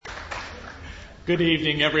Good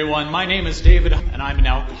evening, everyone. My name is David, and I'm an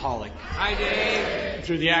alcoholic. Hi, Dave.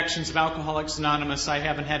 Through the actions of Alcoholics Anonymous, I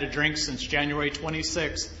haven't had a drink since January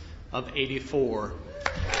 26th of '84.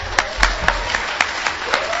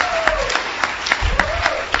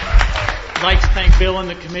 I'd like to thank Bill and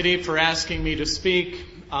the committee for asking me to speak.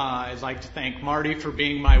 I'd like to thank Marty for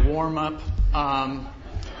being my warm-up.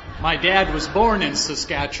 My dad was born in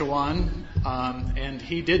Saskatchewan, and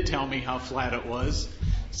he did tell me how flat it was.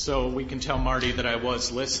 So we can tell Marty that I was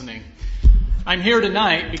listening. I'm here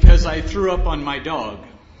tonight because I threw up on my dog.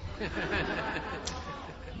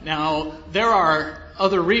 Now, there are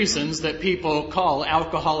other reasons that people call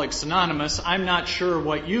Alcoholics Anonymous. I'm not sure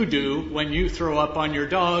what you do when you throw up on your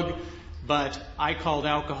dog, but I called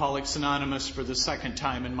Alcoholics Anonymous for the second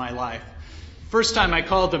time in my life. First time I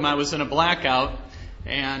called them, I was in a blackout.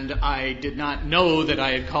 And I did not know that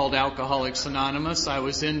I had called Alcoholics Anonymous. I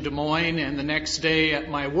was in Des Moines, and the next day at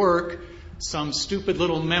my work, some stupid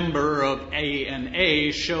little member of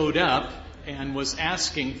A&A showed up and was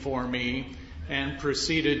asking for me and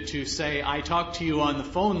proceeded to say, I talked to you on the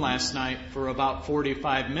phone last night for about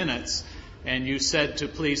 45 minutes, and you said to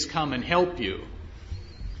please come and help you.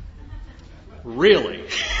 Really?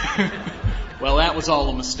 Well, that was all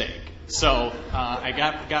a mistake. So I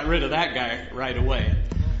got rid of that guy right away.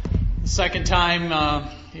 The second time,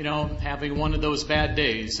 having one of those bad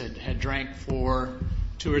days, had drank for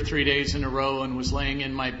 2 or 3 days in a row and was laying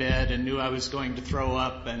in my bed and knew I was going to throw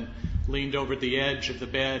up and leaned over the edge of the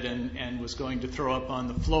bed and was going to throw up on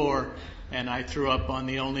the floor. And I threw up on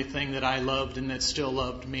the only thing that I loved and that still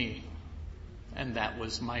loved me. And that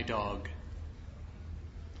was my dog.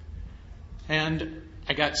 And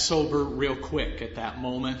I got sober real quick at that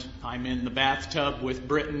moment. I'm in the bathtub with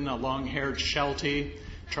Britton, a long-haired Sheltie,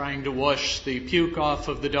 trying to wash the puke off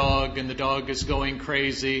of the dog, and the dog is going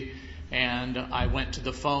crazy. And I went to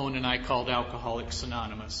the phone and I called Alcoholics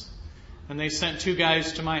Anonymous. And they sent 2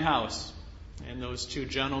 guys to my house. And those 2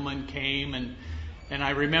 gentlemen came, and I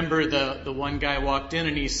remember the one guy walked in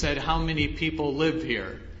and he said, how many people live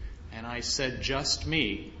here? And I said, just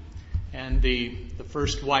me. And the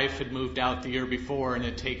first wife had moved out the year before and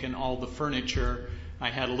had taken all the furniture. I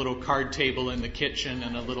had a little card table in the kitchen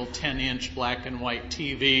and a little 10-inch black and white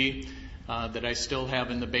TV that I still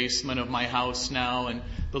have in the basement of my house now. And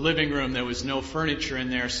the living room, there was no furniture in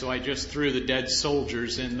there, so I just threw the dead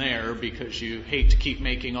soldiers in there because you hate to keep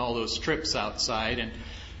making all those trips outside. And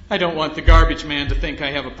I don't want the garbage man to think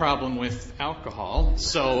I have a problem with alcohol.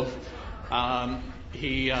 So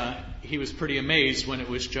he was pretty amazed when it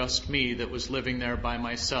was just me that was living there by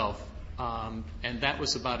myself. And that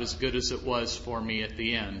was about as good as it was for me at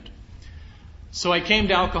the end. So I came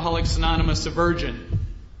to Alcoholics Anonymous a virgin,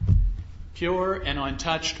 pure and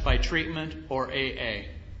untouched by treatment or AA.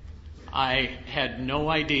 I had no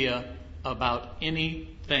idea about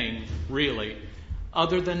anything, really,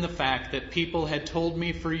 other than the fact that people had told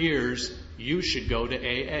me for years, you should go to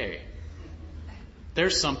AA.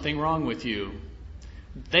 There's something wrong with you.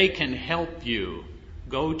 They can help you.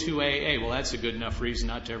 Go to AA. Well, that's a good enough reason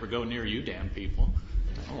not to ever go near you damn people.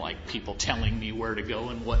 I don't like people telling me where to go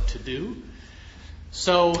and what to do.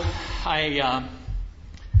 So I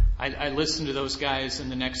listened to those guys,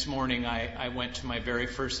 and the next morning I went to my very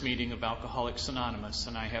first meeting of Alcoholics Anonymous,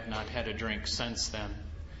 and I have not had a drink since then.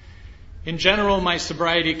 In general, my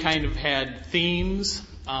sobriety kind of had themes.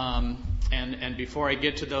 And before I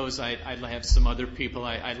get to those, I have some other people.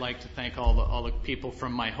 I'd like to thank all the people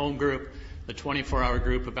from my home group, the 24-hour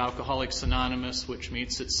group of Alcoholics Anonymous, which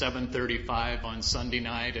meets at 7:35 on Sunday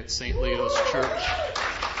night at St. Leo's Church.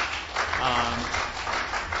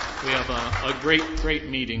 We have a great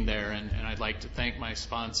meeting there, and I'd like to thank my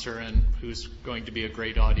sponsor, and who's going to be a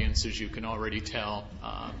great audience, as you can already tell,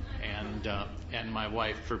 and my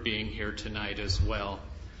wife for being here tonight as well.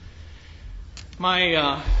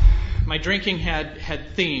 My drinking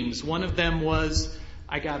had themes. One of them was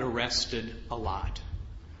I got arrested a lot.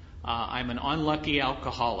 I'm an unlucky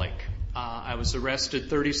alcoholic. I was arrested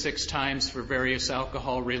 36 times for various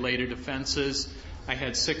alcohol-related offenses. I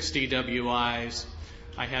had 6 DWIs.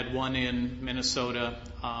 I had 1 in Minnesota.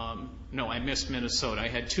 I missed Minnesota. I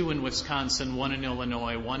had 2 in Wisconsin, 1 in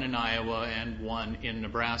Illinois, 1 in Iowa, and 1 in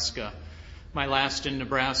Nebraska. My last in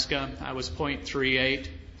Nebraska, I was .38.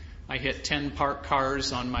 I hit 10 parked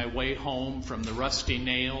cars on my way home from the Rusty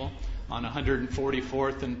Nail on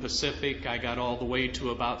 144th and Pacific. I got all the way to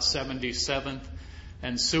about 77th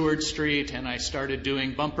and Seward Street, and I started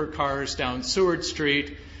doing bumper cars down Seward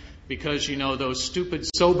Street because, those stupid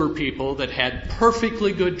sober people that had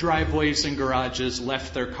perfectly good driveways and garages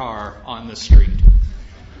left their car on the street.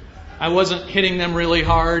 I wasn't hitting them really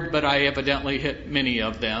hard, but I evidently hit many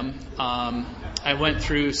of them. I went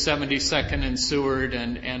through 72nd and Seward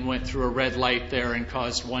and went through a red light there and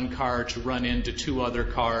caused one car to run into two other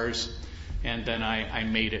cars, and then I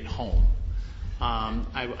made it home.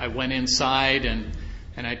 I went inside and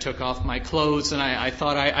I took off my clothes, and I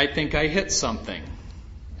thought I think I hit something.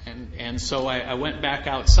 And so I went back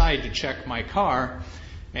outside to check my car,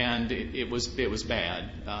 and it was bad.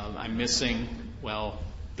 I'm missing,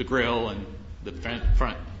 the grill and the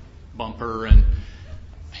front bumper and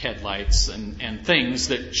headlights and things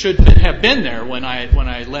that should have been there when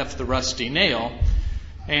I left the Rusty Nail.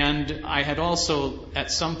 And I had also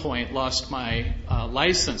at some point lost my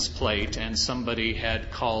license plate, and somebody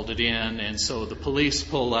had called it in, and so the police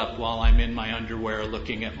pull up while I'm in my underwear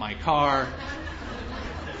looking at my car.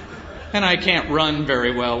 And I can't run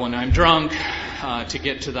very well when I'm drunk to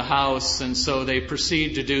get to the house, and so they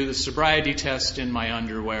proceed to do the sobriety test in my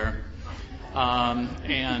underwear.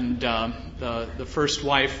 The first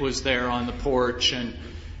wife was there on the porch,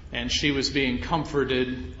 and she was being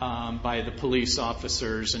comforted by the police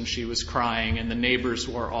officers, and she was crying, and the neighbors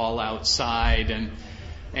were all outside,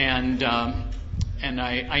 and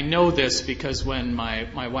I know this because when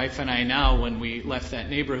my wife and I now, when we left that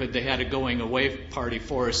neighborhood, they had a going away party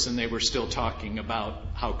for us, and they were still talking about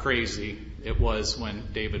how crazy it was when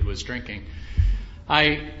David was drinking.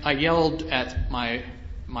 I yelled at my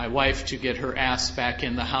wife to get her ass back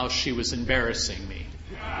in the house. She was embarrassing me.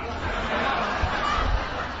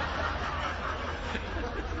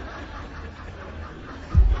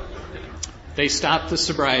 They stopped the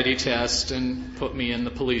sobriety test and put me in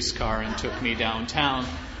the police car and took me downtown.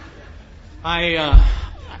 I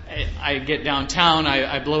get downtown,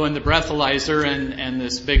 I blow in the breathalyzer, and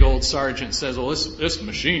this big old sergeant says, well, this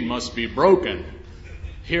machine must be broken.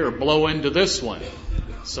 Here, blow into this one.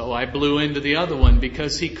 So I blew into the other one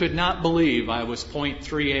because he could not believe I was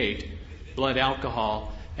 0.38 blood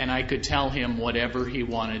alcohol, and I could tell him whatever he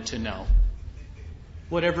wanted to know.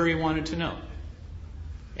 Whatever he wanted to know.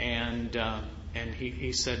 And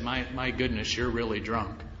he said, my goodness, you're really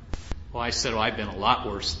drunk. Well, I said, I've been a lot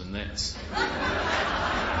worse than this.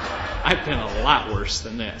 I've been a lot worse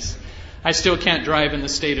than this. I still can't drive in the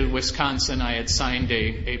state of Wisconsin. I had signed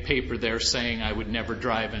a paper there saying I would never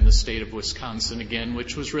drive in the state of Wisconsin again,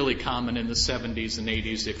 which was really common in the 70s and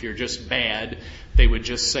 80s. If you're just bad, they would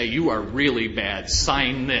just say, you are really bad,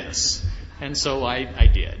 sign this. And so I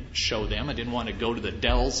did show them. I didn't want to go to the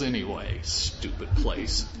Dells anyway. Stupid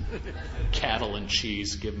place. Cattle and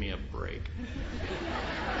cheese, give me a break.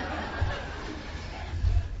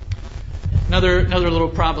 Another little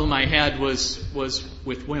problem I had was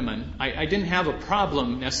with women. I didn't have a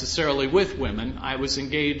problem necessarily with women. I was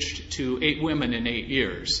engaged to 8 women in 8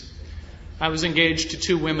 years. I was engaged to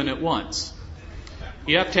 2 women at once.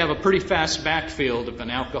 You have to have a pretty fast backfield of an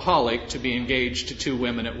alcoholic to be engaged to 2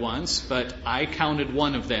 women at once, but I counted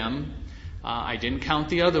one of them. I didn't count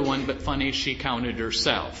the other one, but funny, she counted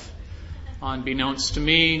herself. Unbeknownst to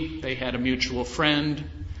me, they had a mutual friend,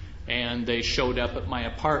 and they showed up at my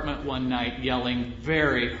apartment one night yelling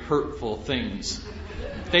very hurtful things.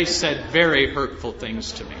 They said very hurtful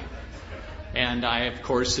things to me. And I, of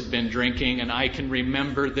course, had been drinking, and I can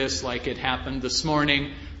remember this like it happened this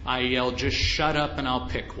morning. I yelled, just shut up and I'll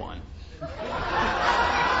pick one.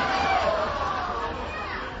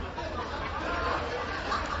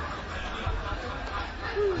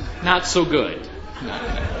 Not so good.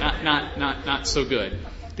 Not so good.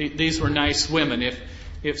 These were nice women.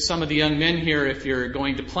 If some of the young men here, if you're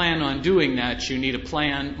going to plan on doing that, you need a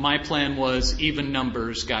plan. My plan was even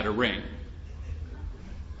numbers got a ring.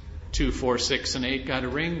 2, 4, 6, and 8 got a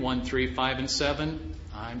ring. 1, 3, 5, and 7.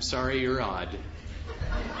 I'm sorry, you're odd.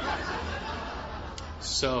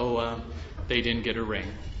 So they didn't get a ring.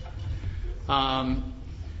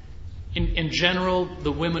 In general,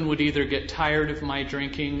 the women would either get tired of my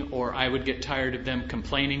drinking, or I would get tired of them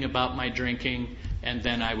complaining about my drinking, and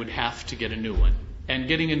then I would have to get a new one. And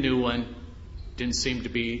getting a new one didn't seem to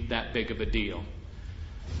be that big of a deal.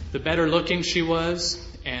 The better looking she was,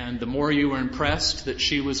 and the more you were impressed that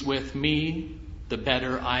she was with me, the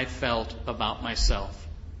better I felt about myself.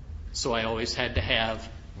 So I always had to have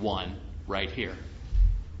one right here.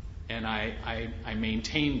 And I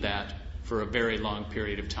maintained that for a very long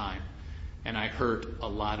period of time. And I hurt a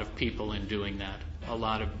lot of people in doing that. A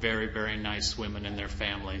lot of very, very nice women and their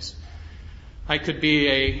families. I could be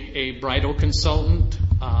a bridal consultant.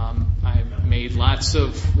 I've made lots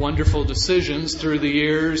of wonderful decisions through the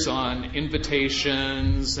years on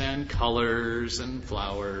invitations and colors and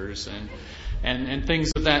flowers and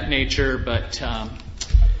things of that nature, but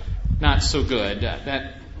not so good.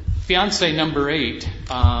 That fiance number 8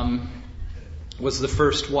 was the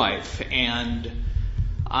first wife, and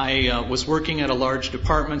I was working at a large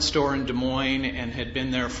department store in Des Moines and had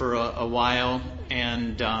been there for a while,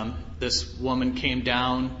 and this woman came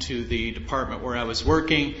down to the department where I was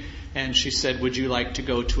working, and she said, "Would you like to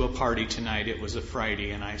go to a party tonight?" It was a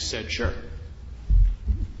Friday, and I said, "Sure."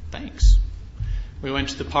 Thanks. We went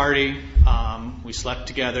to the party. We slept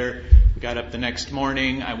together. We got up the next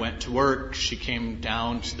morning. I went to work. She came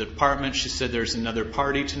down to the department. She said, "There's another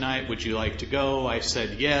party tonight. Would you like to go?" I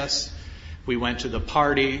said, "Yes." We went to the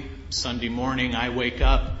party. Sunday morning, I wake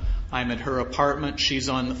up. I'm at her apartment. She's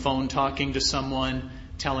on the phone talking to someone,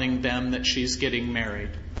 telling them that she's getting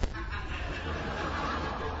married.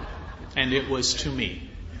 And it was to me.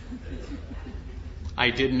 I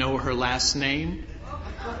didn't know her last name.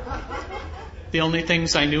 The only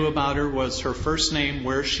things I knew about her was her first name,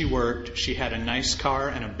 where she worked. She had a nice car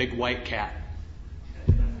and a big white cat.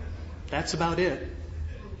 That's about it.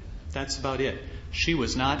 That's about it. She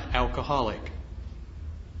was not alcoholic.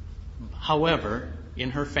 However,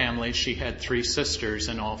 in her family, she had 3 sisters,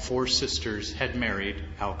 and all 4 sisters had married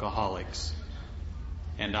alcoholics.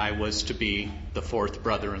 And I was to be the 4th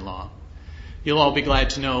brother-in-law. You'll all be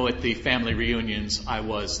glad to know at the family reunions, I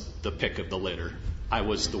was the pick of the litter. I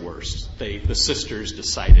was the worst. The sisters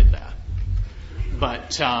decided that.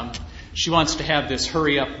 But she wants to have this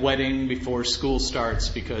hurry-up wedding before school starts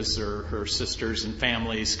because her sisters and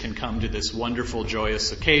families can come to this wonderful,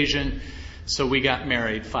 joyous occasion. So we got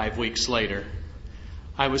married 5 weeks later.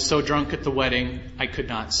 I was so drunk at the wedding, I could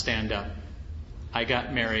not stand up. I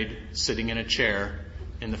got married sitting in a chair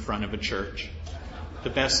in the front of a church. The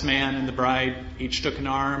best man and the bride each took an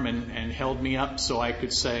arm and held me up so I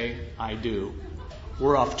could say, "I do."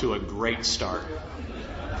 We're off to a great start.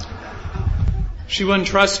 She wouldn't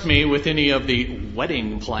trust me with any of the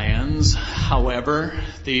wedding plans. However,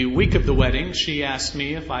 the week of the wedding, she asked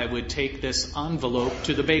me if I would take this envelope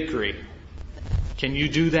to the bakery. "Can you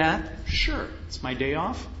do that?" "Sure. It's my day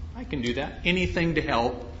off. I can do that. Anything to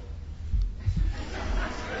help."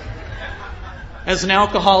 As an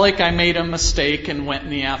alcoholic, I made a mistake and went in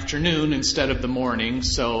the afternoon instead of the morning.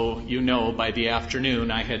 So, by the afternoon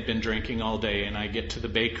I had been drinking all day, and I get to the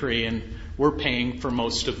bakery and we're paying for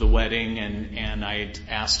most of the wedding, and I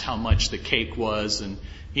asked how much the cake was, and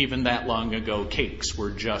even that long ago, cakes were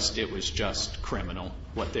it was just criminal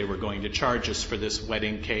what they were going to charge us for this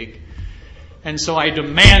wedding cake. And so I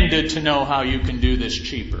demanded to know how you can do this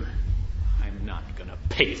cheaper. I'm not going to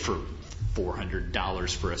pay for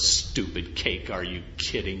 $400 for a stupid cake. Are you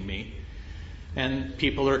kidding me? And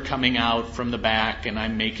people are coming out from the back, and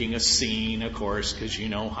I'm making a scene, of course, because you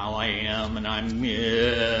know how I am, and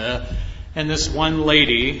and this one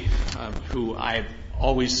lady, who I've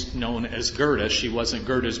always known as Gerda, she wasn't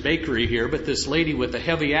Gerda's Bakery here, but this lady with a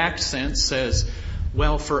heavy accent says,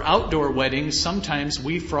 "Well, for outdoor weddings, sometimes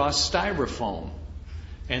we frost styrofoam,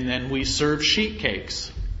 and then we serve sheet cakes."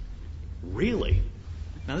 Really?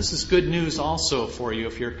 Now, this is good news also for you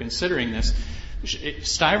if you're considering this.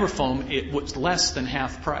 Styrofoam, it was less than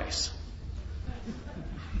half price.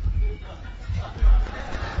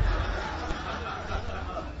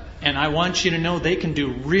 And I want you to know they can do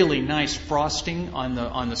really nice frosting on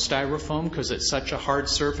the styrofoam because it's such a hard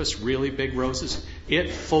surface, really big roses.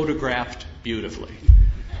 It photographed beautifully.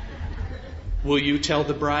 Will you tell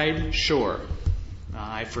the bride? Sure.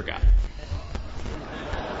 I forgot.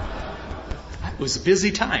 It was a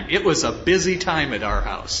busy time. It was a busy time at our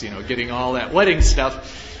house, getting all that wedding stuff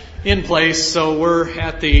in place. So we're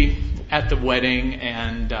at the wedding,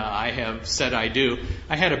 and I have said I do.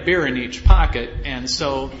 I had a beer in each pocket, and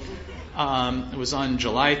so it was on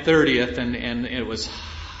July 30th, and it was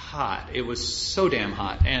hot. It was so damn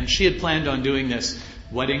hot. And she had planned on doing this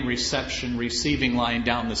wedding reception receiving line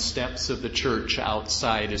down the steps of the church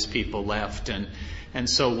outside as people left, and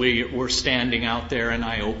so we were standing out there, and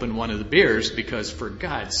I opened one of the beers because, for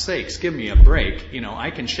God's sakes, give me a break.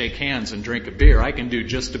 I can shake hands and drink a beer. I can do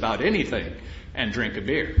just about anything and drink a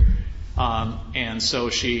beer. And so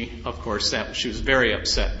she, of course, she was very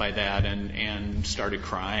upset by that and started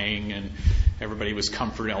crying, and everybody was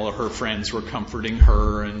comforting. All of her friends were comforting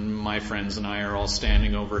her, and my friends and I are all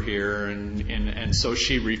standing over here, and so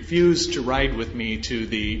she refused to ride with me to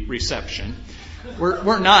the reception.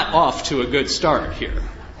 We're not off to a good start here.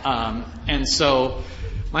 And so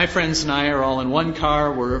my friends and I are all in one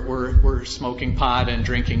car. We're smoking pot and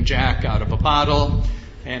drinking Jack out of a bottle.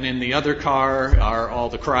 And in the other car are all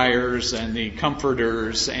the criers and the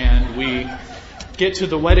comforters. And we get to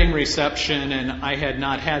the wedding reception, and I had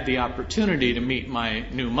not had the opportunity to meet my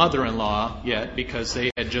new mother-in-law yet because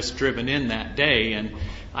they had just driven in that day. And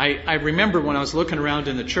I remember when I was looking around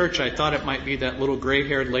in the church, I thought it might be that little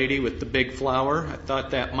gray-haired lady with the big flower. I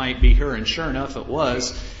thought that might be her, and sure enough it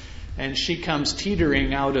was. And she comes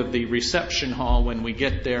teetering out of the reception hall when we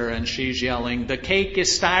get there, and she's yelling, "The cake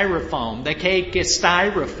is styrofoam! The cake is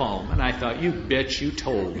styrofoam!" And I thought, you bitch, you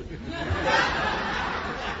told.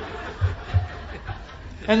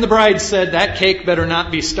 And the bride said, "That cake better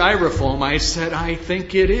not be styrofoam." I said, "I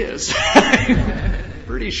think it is."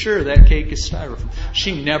 Pretty sure that cake is styrofoam.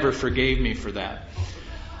 She never forgave me for that.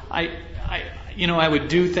 I would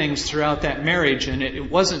do things throughout that marriage, and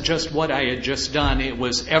it wasn't just what I had just done. It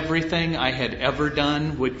was everything I had ever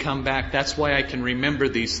done would come back. That's why I can remember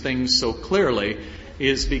these things so clearly,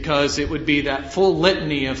 is because it would be that full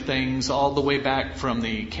litany of things all the way back from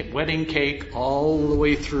the wedding cake all the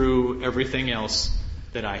way through everything else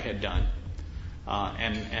that I had done.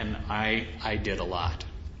 And I did a lot.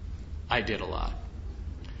 I did a lot.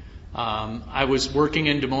 I was working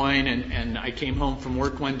in Des Moines, and I came home from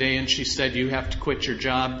work one day, and she said, "You have to quit your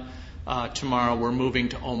job tomorrow. We're moving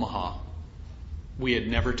to Omaha." We had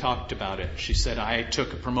never talked about it. She said, "I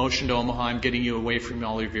took a promotion to Omaha. I'm getting you away from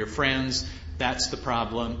all of your friends. That's the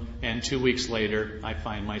problem." And 2 weeks later, I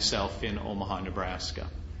find myself in Omaha, Nebraska.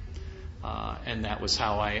 And that was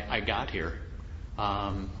how I got here.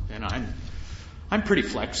 And I'm pretty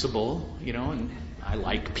flexible, and I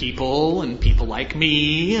like people, and people like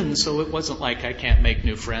me, and so it wasn't like I can't make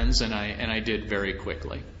new friends, and I did very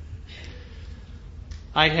quickly.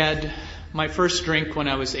 I had my first drink when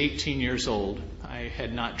I was 18 years old. I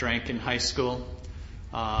had not drank in high school,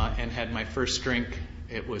 and had my first drink.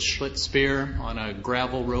 It was Schlitz beer on a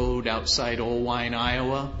gravel road outside Old Wine,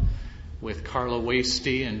 Iowa, with Carla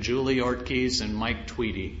Wasty and Julie Ortkeys and Mike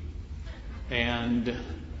Tweedy. And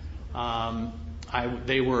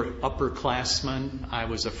they were upperclassmen. I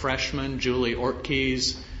was a freshman. Julie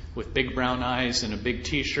Ortkeys, with big brown eyes and a big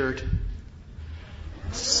T-shirt,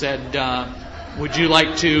 said, "Would you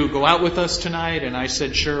like to go out with us tonight?" And I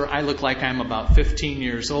said, "Sure." I look like I'm about 15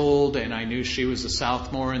 years old, and I knew she was a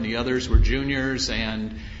sophomore and the others were juniors.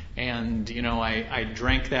 And I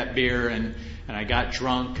drank that beer, and I got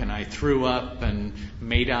drunk, and I threw up and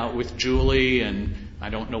made out with Julie, and I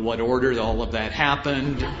don't know what order all of that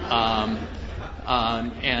happened.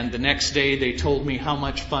 And the next day they told me how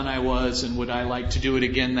much fun I was and would I like to do it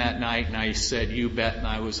again that night. And I said, "You bet," and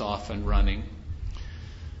I was off and running.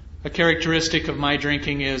 A characteristic of my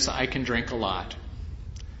drinking is I can drink a lot.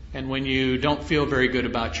 And when you don't feel very good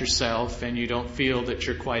about yourself, and you don't feel that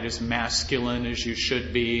you're quite as masculine as you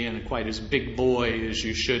should be and quite as big boy as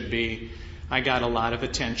you should be, I got a lot of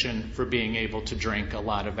attention for being able to drink a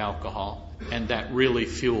lot of alcohol. And that really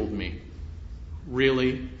fueled me.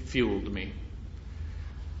 Really fueled me.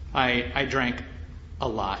 I drank a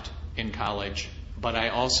lot in college, but I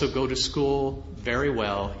also go to school very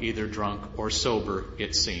well, either drunk or sober,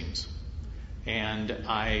 it seems. And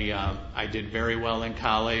I did very well in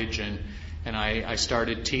college, and I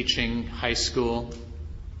started teaching high school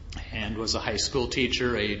and was a high school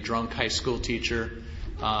teacher, a drunk high school teacher,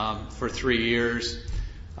 for 3 years.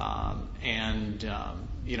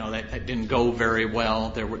 That didn't go very well.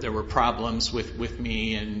 There were problems with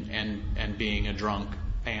me and being a drunk.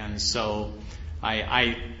 And so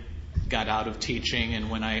I got out of teaching,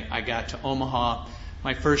 and when I got to Omaha,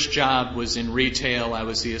 my first job was in retail. I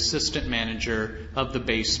was the assistant manager of the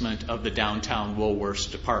basement of the downtown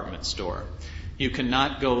Woolworths department store. You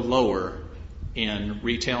cannot go lower in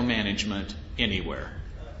retail management anywhere.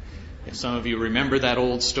 Some of you remember that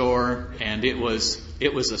old store, and it was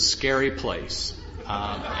a scary place.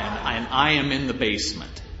 And I am in the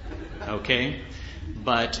basement, okay?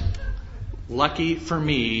 But lucky for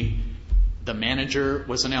me, the manager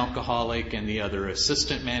was an alcoholic and the other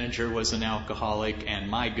assistant manager was an alcoholic, and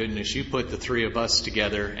my goodness, you put the three of us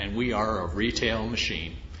together and we are a retail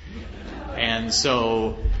machine. And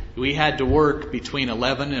so we had to work between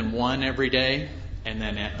 11 and 1 every day, and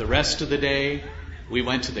then at the rest of the day, we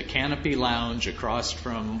went to the Canopy Lounge across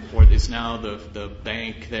from what is now the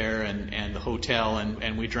bank there and the hotel,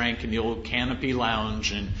 and we drank in the old Canopy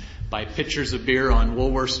Lounge and buy pitchers of beer on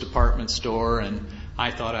Woolworths department store, and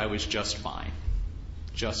I thought I was just fine.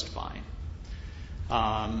 Just fine.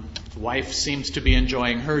 Wife seems to be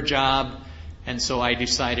enjoying her job, and so I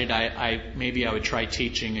decided maybe I would try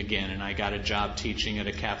teaching again, and I got a job teaching at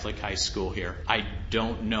a Catholic high school here. I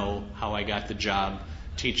don't know how I got the job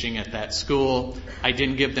teaching at that school. I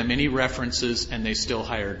didn't give them any references, and they still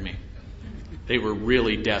hired me. They were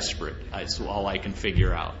really desperate. That's all I can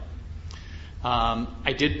figure out.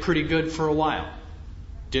 I did pretty good for a while.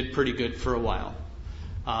 did pretty good for a while.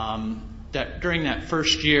 During that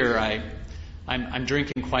first year, I'm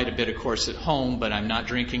drinking quite a bit, of course, at home, but I'm not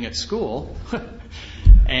drinking at school.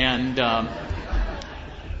 And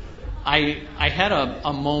I had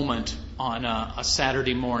a moment on a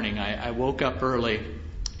Saturday morning. I woke up early,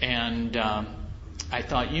 and I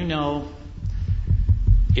thought,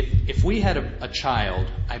 if we had a child,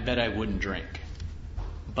 I bet I wouldn't drink.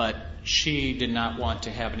 But she did not want to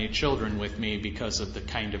have any children with me because of the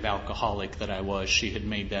kind of alcoholic that I was. She had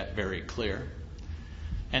made that very clear.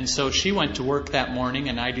 And so she went to work that morning,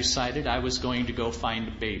 and I decided I was going to go find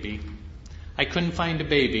a baby. I couldn't find a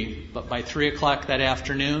baby, but by 3 o'clock that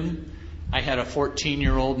afternoon, I had a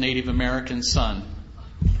 14-year-old Native American son.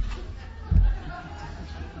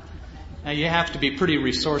 Now, you have to be pretty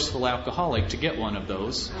resourceful alcoholic to get one of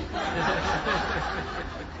those.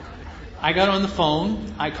 I got on the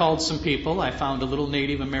phone. I called some people. I found a little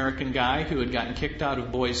Native American guy who had gotten kicked out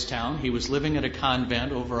of Boys Town. He was living at a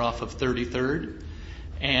convent over off of 33rd.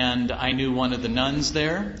 And I knew one of the nuns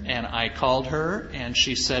there. And I called her, and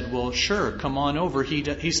she said, well, sure, come on over.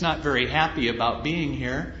 He's not very happy about being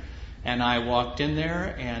here. And I walked in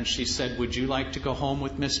there, and she said, would you like to go home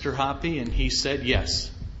with Mr. Hoppy? And he said,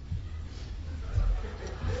 yes.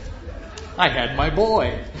 I had my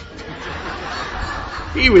boy.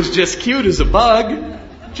 He was just cute as a bug.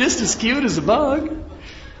 Just as cute as a bug.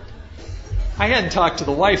 I hadn't talked to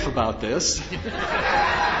the wife about this.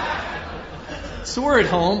 So we're at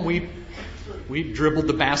home. We dribbled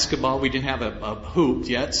the basketball. We didn't have a hoop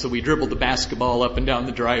yet, so we dribbled the basketball up and down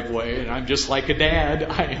the driveway. And I'm just like a dad.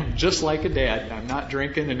 I am just like a dad. I'm not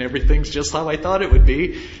drinking, and everything's just how I thought it would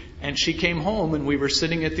be. And she came home, and we were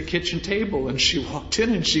sitting at the kitchen table, and she walked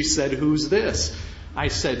in, and she said, who's this? I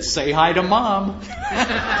said, say hi to Mom.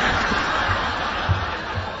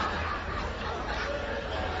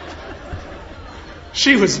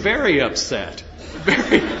 She was very upset.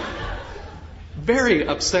 Very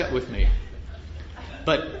upset with me.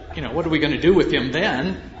 But, what are we going to do with him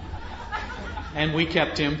then? And we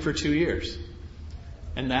kept him for 2 years.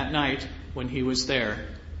 And that night, when he was there,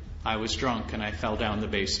 I was drunk and I fell down the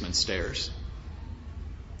basement stairs.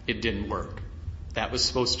 It didn't work. That was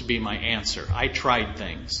supposed to be my answer. I tried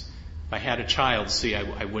things. If I had a child,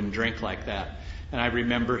 I wouldn't drink like that. And I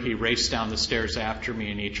remember he raced down the stairs after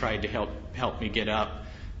me, and he tried to help me get up.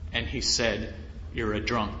 And he said, you're a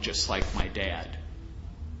drunk just like my dad.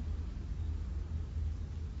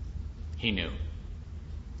 He knew.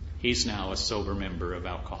 He's now a sober member of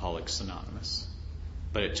Alcoholics Anonymous.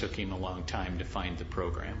 But it took him a long time to find the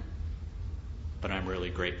program. But I'm really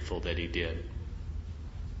grateful that he did.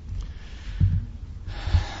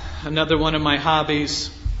 Another one of my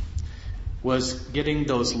hobbies was getting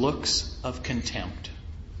those looks of contempt.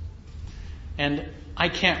 And I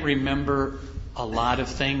can't remember a lot of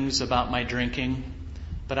things about my drinking,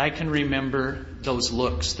 but I can remember those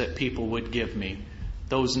looks that people would give me.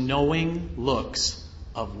 Those knowing looks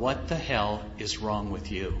of what the hell is wrong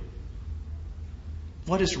with you?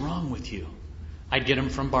 What is wrong with you? I'd get them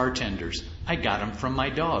from bartenders. I got them from my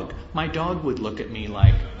dog. My dog would look at me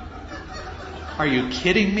like, are you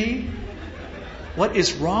kidding me? What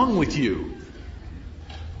is wrong with you?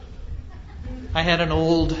 I had an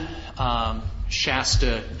old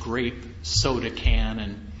Shasta grape soda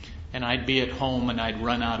can, and I'd be at home and I'd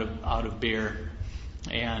run out of beer,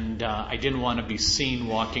 and I didn't want to be seen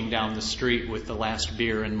walking down the street with the last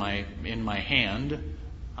beer in my hand.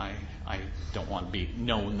 I don't want to be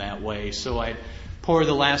known that way, so I'd pour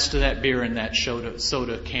the last of that beer in that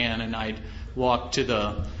soda can, and I'd walk to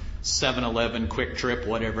the 7-Eleven Quick Trip,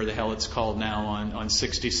 whatever the hell it's called now, on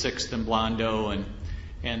 66th and Blondo,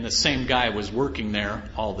 and the same guy was working there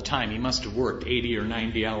all the time. He must have worked 80 or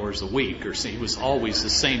 90 hours a week, or so. He was always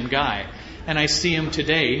the same guy. And I see him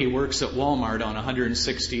today. He works at Walmart on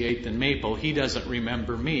 168th and Maple. He doesn't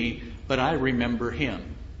remember me, but I remember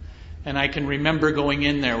him. And I can remember going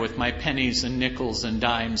in there with my pennies and nickels and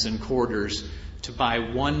dimes and quarters to buy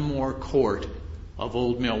one more quart of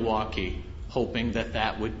Old Milwaukee, hoping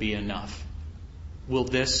that would be enough. Will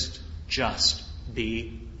this just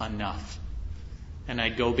be enough? And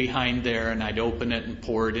I'd go behind there and I'd open it and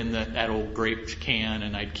pour it in that old grape can,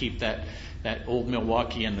 and I'd keep that Old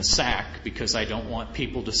Milwaukee in the sack because I don't want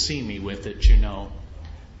people to see me with it,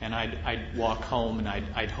 And I'd walk home and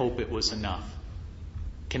I'd hope it was enough.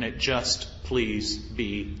 Can it just please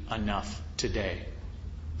be enough today?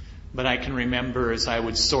 But I can remember as I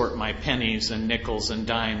would sort my pennies and nickels and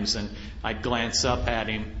dimes, and I'd glance up at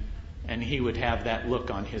him, and he would have that look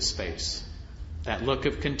on his face. That look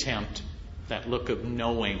of contempt, that look of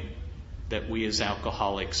knowing that we as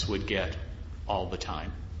alcoholics would get all the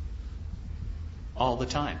time. all the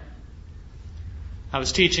time. I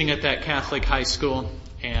was teaching at that Catholic high school,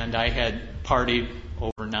 and I had partied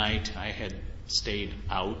overnight. I had stayed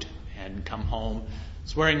out and come home. I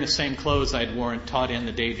was wearing the same clothes I'd taught in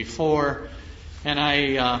the day before, and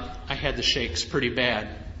I had the shakes pretty bad.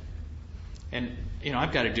 And,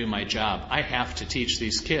 I've got to do my job. I have to teach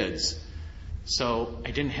these kids. So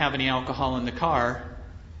I didn't have any alcohol in the car,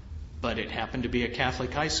 but it happened to be a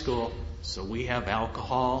Catholic high school, so we have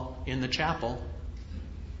alcohol in the chapel.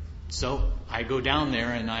 So I go down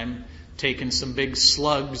there and I'm taking some big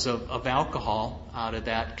slugs of alcohol out of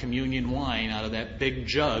that communion wine, out of that big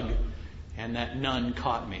jug, and that nun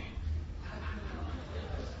caught me.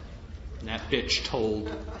 And that bitch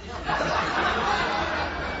told.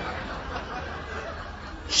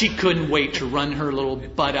 She couldn't wait to run her little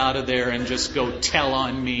butt out of there and just go tell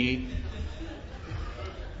on me.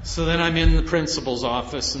 So then I'm in the principal's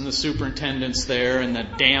office and the superintendent's there and the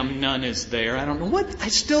damn nun is there. I don't know I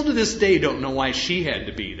still to this day don't know why she had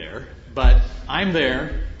to be there, but I'm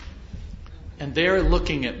there and they're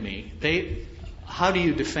looking at me. How do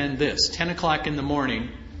you defend this? 10 o'clock in the morning,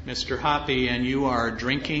 Mr. Hoppy, and you are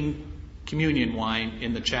drinking communion wine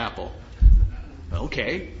in the chapel.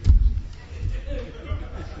 Okay.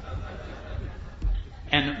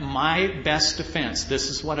 And my best defense, this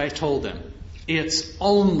is what I told them. It's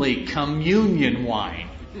only communion wine.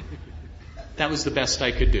 That was the best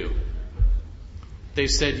I could do. They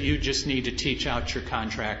said, you just need to teach out your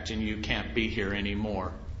contract and you can't be here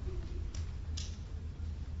anymore.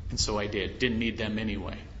 And so I did. Didn't need them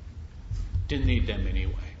anyway.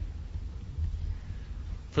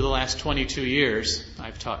 For the last 22 years,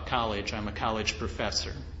 I've taught college. I'm a college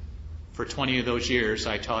professor. For 20 of those years,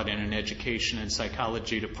 I taught in an education and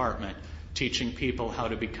psychology department, teaching people how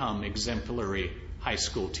to become exemplary high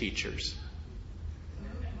school teachers.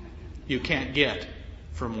 You can't get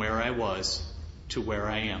from where I was to where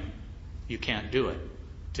I am. You can't do it.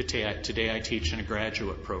 Today I teach in a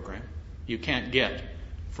graduate program. You can't get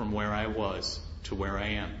from where I was to where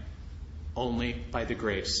I am. Only by the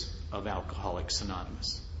grace of Alcoholics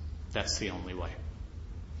Anonymous. That's the only way.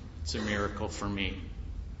 It's a miracle for me.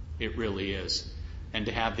 It really is. And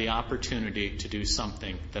to have the opportunity to do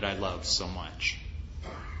something that I love so much.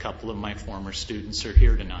 A couple of my former students are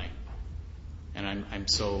here tonight. And I'm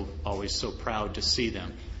always so proud to see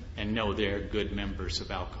them and know they're good members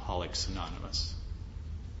of Alcoholics Anonymous.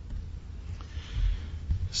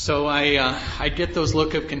 So I get those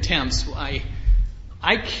look of contempt. I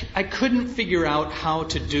couldn't figure out how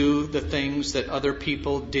to do the things that other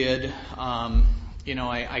people did.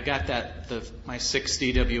 I got my 6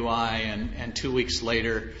 DWI, and 2 weeks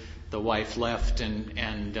later, the wife left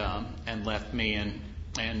and left me,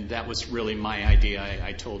 and that was really my idea.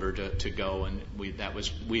 I told her to go, and we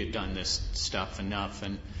had done this stuff enough,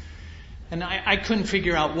 and I couldn't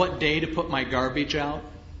figure out what day to put my garbage out.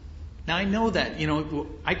 Now I know that,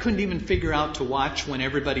 I couldn't even figure out to watch when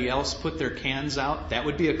everybody else put their cans out. That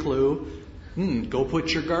would be a clue. Go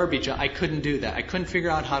put your garbage out. I couldn't do that. I couldn't figure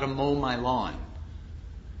out how to mow my lawn.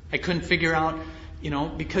 I couldn't figure out,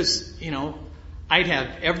 because, I'd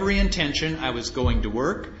have every intention. I was going to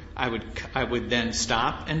work. I would then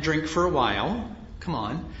stop and drink for a while. Come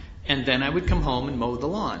on. And then I would come home and mow the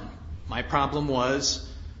lawn. My problem was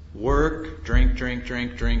work,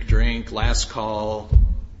 drink, last call,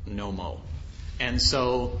 no mow. And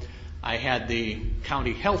so I had the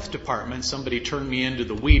county health department. Somebody turned me into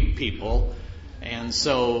the weed people. And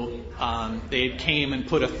so they came and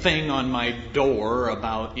put a thing on my door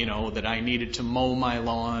about, that I needed to mow my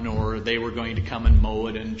lawn, or they were going to come and mow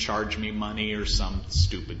it and charge me money or some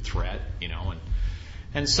stupid threat,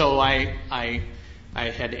 And so I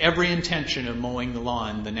had every intention of mowing the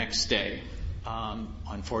lawn the next day.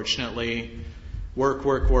 Unfortunately,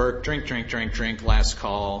 work, drink, last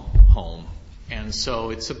call, home. And so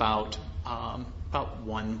it's about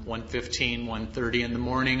 1:15, 1:30 in the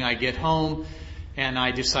morning. I get home and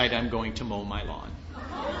I decide I'm going to mow my lawn.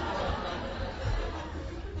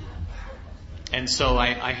 And so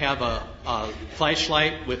I have a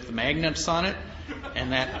flashlight with the magnets on it,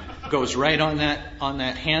 and that goes right on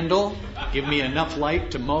that handle. Give me enough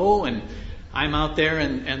light to mow, and I'm out there,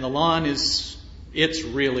 and the lawn it's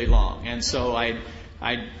really long. And so I'd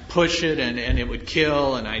push it and it would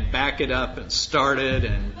kill, and I'd back it up and start it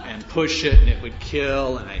and push it and it would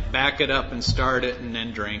kill, and I'd back it up and start it and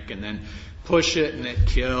then drink, and then push it and it'd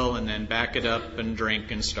kill, and then back it up and drink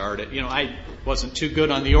and start it. I wasn't too good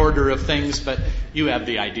on the order of things, but you have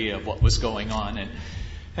the idea of what was going on.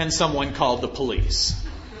 And someone called the police.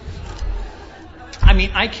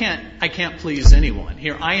 I can't please anyone.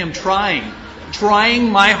 Here I am trying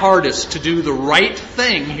trying my hardest to do the right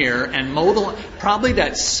thing here and mow the lawn. Probably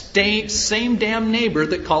that same damn neighbor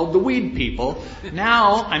that called the weed people.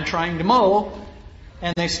 Now I'm trying to mow,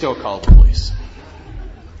 and they still call the police.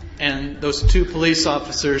 And those two police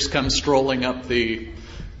officers come strolling up the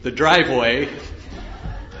driveway,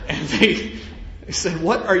 and they said,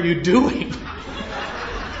 "What are you doing?"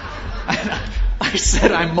 I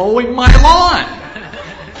said, "I'm mowing my lawn."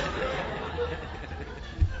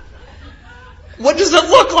 What does it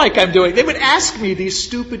look like I'm doing? They would ask me these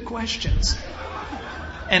stupid questions.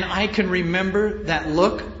 And I can remember that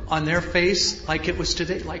look on their face like it was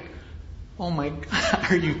today. Like, oh my God,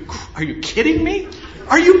 are you kidding me?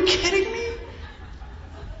 Are you kidding me?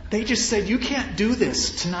 They just said, "You can't do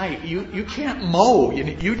this tonight. You can't mow.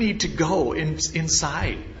 You need to go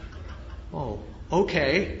inside." Oh,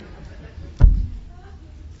 okay.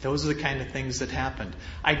 Those are the kind of things that happened.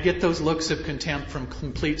 I'd get those looks of contempt from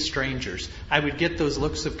complete strangers. I would get those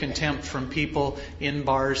looks of contempt from people in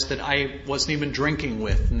bars that I wasn't even drinking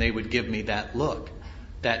with, and they would give me that look.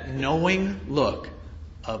 That knowing look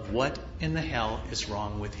of what in the hell is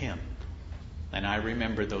wrong with him. And I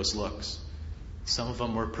remember those looks. Some of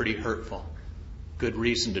them were pretty hurtful. Good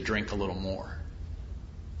reason to drink a little more.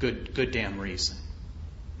 Good damn reason.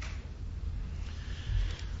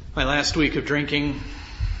 My last week of drinking,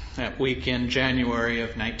 that week in January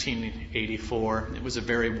of 1984, it was a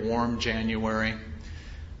very warm January.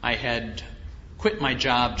 I had quit my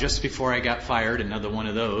job just before I got fired, another one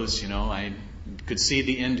of those, I could see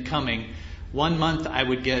the end coming. 1 month I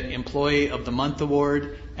would get Employee of the Month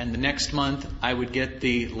award, and the next month I would get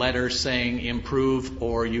the letter saying improve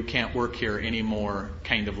or you can't work here anymore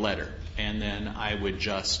kind of letter. And then I would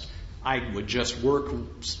just work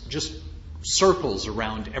just circles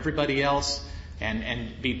around everybody else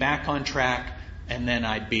and be back on track, and then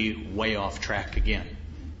I'd be way off track again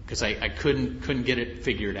because I couldn't get it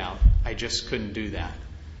figured out. I just couldn't do that.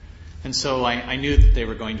 And so I knew that they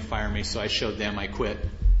were going to fire me, so I showed them I quit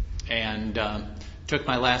and took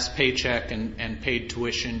my last paycheck and paid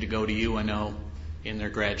tuition to go to UNO in their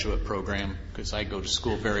graduate program because I go to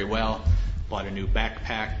school very well. Bought a new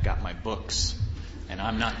backpack, got my books, and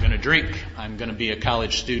I'm not going to drink. I'm going to be a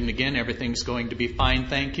college student again. Everything's going to be fine,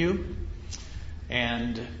 thank you.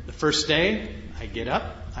 And the first day, I get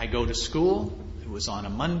up, I go to school. It was on a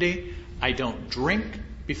Monday. I don't drink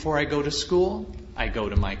before I go to school. I go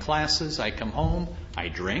to my classes, I come home, I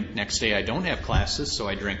drink. Next day I don't have classes, so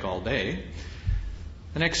I drink all day.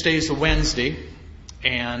 The next day is a Wednesday,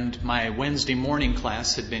 and my Wednesday morning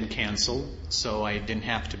class had been canceled, so I didn't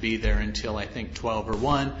have to be there until I think 12 or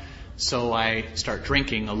 1. So I start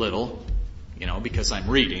drinking a little, because I'm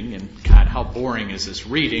reading, and God, how boring is this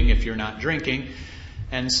reading if you're not drinking?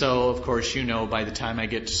 And so, of course, by the time I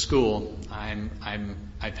get to school,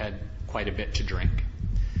 I've had quite a bit to drink.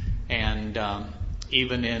 And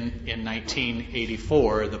even in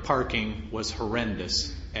 1984, the parking was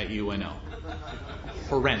horrendous at UNO.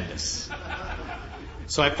 Horrendous.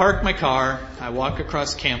 So I park my car, I walk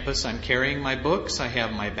across campus, I'm carrying my books, I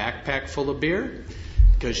have my backpack full of beer,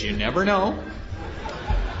 because you never know.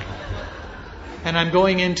 And I'm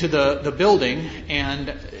going into the building, and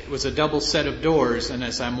it was a double set of doors, and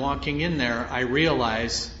as I'm walking in there, I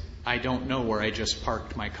realize I don't know where I just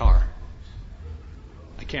parked my car.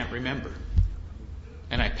 I can't remember.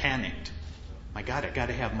 And I panicked. My God, I got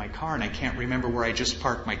to have my car, and I can't remember where I just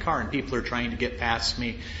parked my car, and people are trying to get past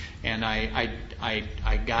me. And I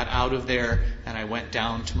got out of there, and I went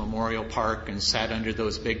down to Memorial Park and sat under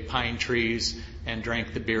those big pine trees and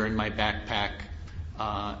drank the beer in my backpack.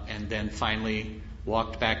 And then finally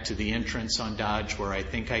walked back to the entrance on Dodge where I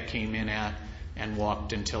think I came in at, and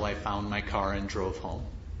walked until I found my car and drove home.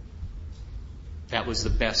 That was the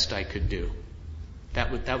best I could do.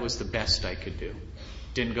 That was the best I could do.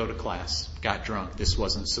 Didn't go to class. Got drunk. This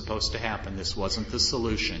wasn't supposed to happen. This wasn't the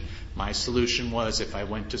solution. My solution was if I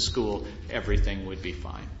went to school, everything would be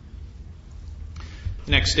fine.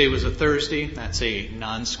 The next day was a Thursday. That's a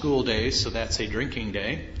non-school day, so that's a drinking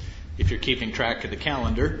day, if you're keeping track of the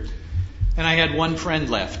calendar. And I had one friend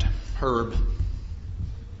left, Herb.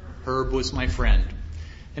 Herb was my friend.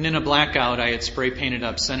 And in a blackout, I had spray painted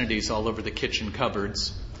obscenities all over the kitchen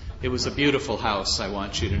cupboards. It was a beautiful house, I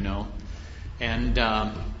want you to know. And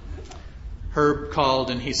Herb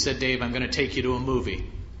called and he said, "Dave, I'm going to take you to a movie.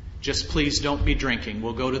 Just please don't be drinking.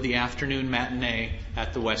 We'll go to the afternoon matinee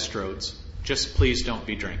at the Westroads. Just please don't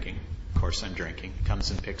be drinking." Of course I'm drinking. He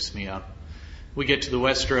comes and picks me up. We get to the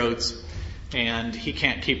Westroads, and he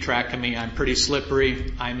can't keep track of me. I'm pretty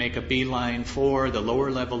slippery. I make a beeline for the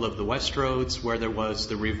lower level of the Westroads where there was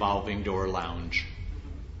the revolving door lounge.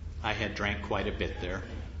 I had drank quite a bit there.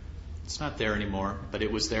 It's not there anymore, but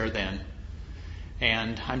it was there then.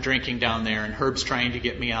 And I'm drinking down there, and Herb's trying to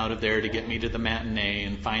get me out of there to get me to the matinee,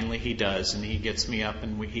 and finally he does, and he gets me up,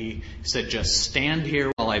 and he said, just stand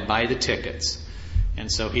here while I buy the tickets.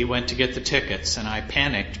 And so he went to get the tickets, and I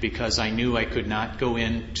panicked because I knew I could not go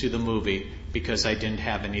into the movie because I didn't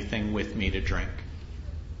have anything with me to drink.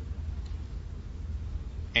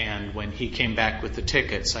 And when he came back with the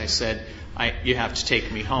tickets, I said, you have to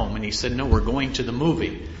take me home. And he said, no, we're going to the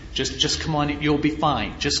movie. Just come on, you'll be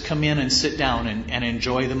fine. Just come in and sit down and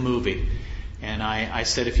enjoy the movie. And I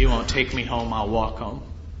said, if you won't take me home, I'll walk home.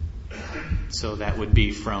 So that would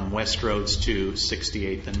be from West Roads to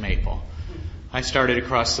 68th and Maple. I started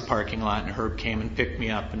across the parking lot, and Herb came and picked me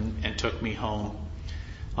up and took me home.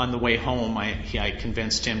 On the way home, I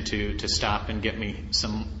convinced him to stop and get me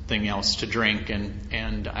something else to drink,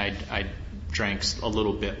 and I drank a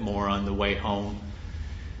little bit more on the way home.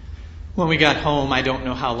 When we got home, I don't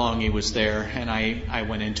know how long he was there, and I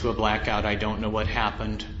went into a blackout. I don't know what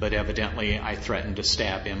happened, but evidently I threatened to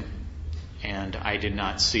stab him, and I did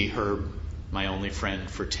not see Herb, my only friend,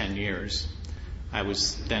 for 10 years. I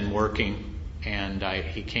was then working, and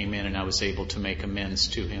he came in, and I was able to make amends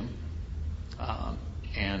to him,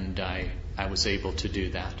 and I was able to do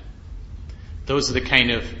that. Those are the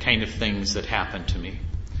kind of things that happened to me.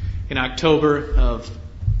 In October of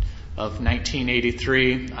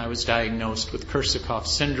 1983, I was diagnosed with Korsakoff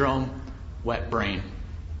syndrome, wet brain.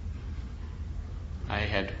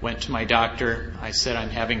 I went to my doctor. I said, I'm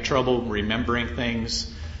having trouble remembering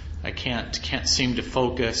things. I can't seem to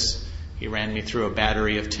focus. He ran me through a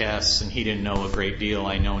battery of tests, and he didn't know a great deal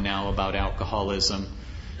I know now about alcoholism.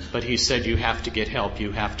 But he said, you have to get help.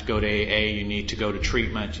 You have to go to AA. You need to go to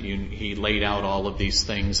treatment. He laid out all of these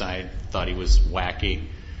things. I thought he was wacky.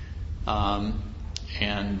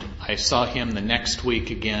 And I saw him the next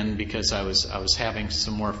week again because I was having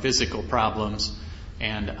some more physical problems,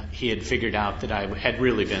 and he had figured out that I had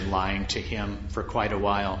really been lying to him for quite a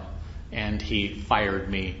while, and he fired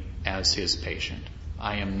me as his patient.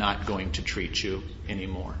 I am not going to treat you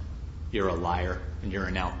anymore. You're a liar, and you're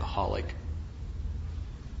an alcoholic.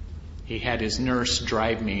 He had his nurse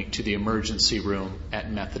drive me to the emergency room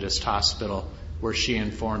at Methodist Hospital, where she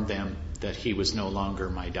informed them that he was no longer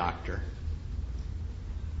my doctor.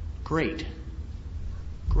 Great,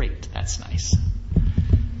 that's nice.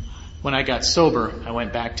 When I got sober, I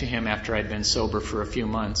went back to him after I'd been sober for a few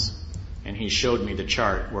months, and he showed me the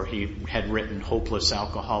chart where he had written hopeless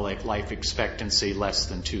alcoholic, life expectancy less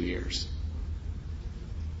than 2 years.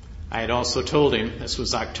 I had also told him, this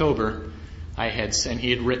was October, and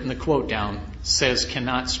he had written the quote down, says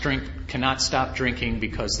cannot stop drinking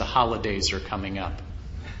because the holidays are coming up.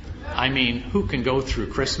 I mean, who can go through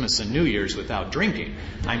Christmas and New Year's without drinking?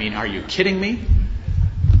 I mean, are you kidding me?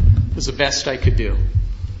 It was the best I could do.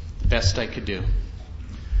 The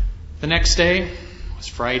next day was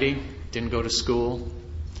Friday, didn't go to school,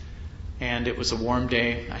 and it was a warm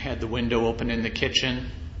day. I had the window open in the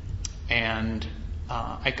kitchen, and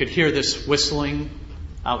I could hear this whistling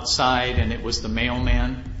outside, and it was the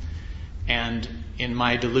mailman. And in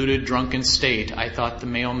my deluded, drunken state, I thought the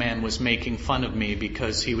mailman was making fun of me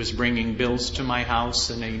because he was bringing bills to my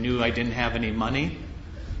house and he knew I didn't have any money.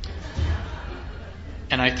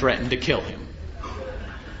 And I threatened to kill him.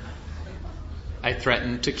 I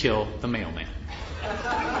threatened to kill the mailman.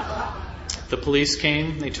 The police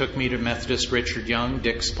came. They took me to Methodist Richard Young,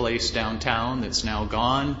 Dick's place downtown that's now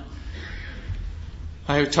gone.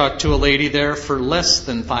 I talked to a lady there for less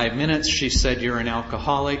than 5 minutes. She said, you're an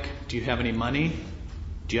alcoholic. Do you have any money?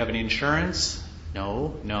 Do you have any insurance?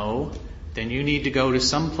 No. Then you need to go to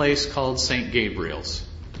some place called St. Gabriel's.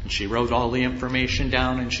 And she wrote all the information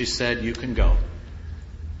down and she said, you can go.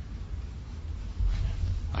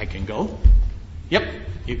 I can go? Yep,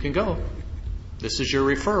 you can go. This is your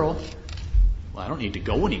referral. Well, I don't need to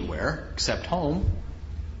go anywhere except home.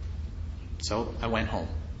 So I went home.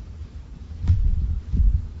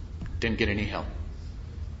 Didn't get any help.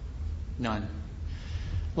 None.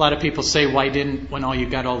 A lot of people say, when you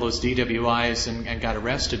got all those DWIs and got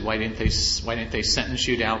arrested, why didn't they sentence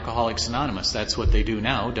you to Alcoholics Anonymous? That's what they do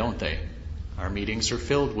now, don't they? Our meetings are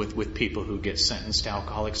filled with people who get sentenced to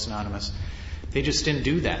Alcoholics Anonymous. They just didn't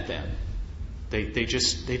do that then. They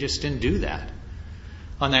just didn't do that.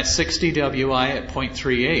 On that 6 DWI at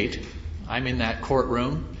 .38, I'm in that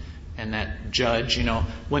courtroom. And that judge,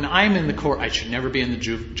 when I'm in the court, I should never be in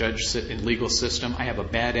the legal system. I have a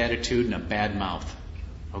bad attitude and a bad mouth.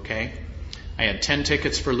 Okay? I had 10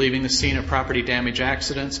 tickets for leaving the scene of property damage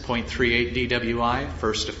accidents, .38 DWI,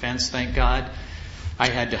 first offense, thank God. I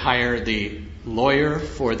had to hire the lawyer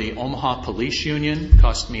for the Omaha Police Union.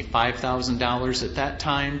 Cost me $5,000 at that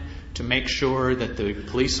time to make sure that the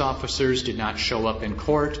police officers did not show up in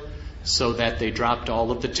court, so that they dropped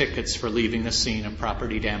all of the tickets for leaving the scene of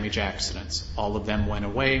property damage accidents. All of them went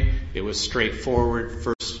away. It was straightforward,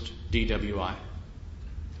 first DWI.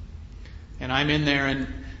 And I'm in there, and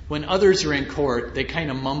when others are in court, they kind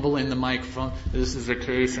of mumble in the microphone, "This is the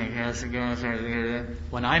case."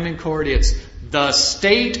 When I'm in court, it's the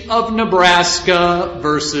state of Nebraska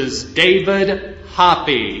versus David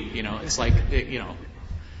Hoppy. It's like,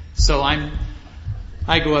 So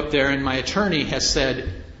I go up there, and my attorney has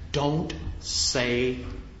said, "Don't say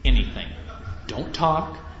anything. Don't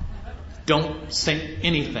talk. Don't say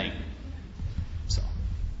anything." So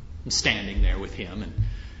I'm standing there with him, and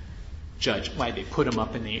judge, why they put him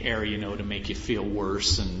up in the air, to make you feel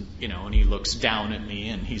worse, and he looks down at me,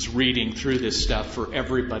 and he's reading through this stuff for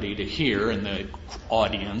everybody to hear in the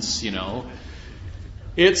audience,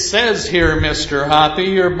 It says here, Mr.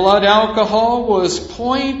 Hoppy, your blood alcohol was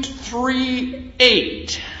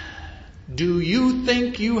 0.38. Do you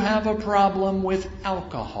think you have a problem with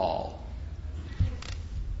alcohol?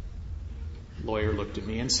 Lawyer looked at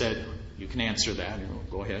me and said, "You can answer that."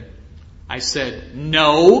 Go ahead. I said,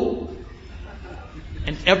 "No."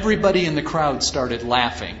 And everybody in the crowd started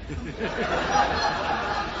laughing.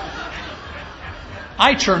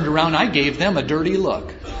 I turned around, I gave them a dirty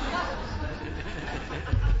look.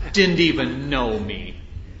 Didn't even know me.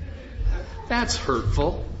 That's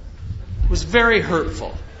hurtful. It was very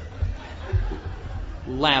hurtful.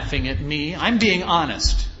 Laughing at me. I'm being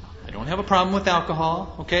honest. I don't have a problem with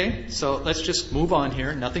alcohol, okay? So let's just move on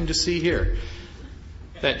here. Nothing to see here.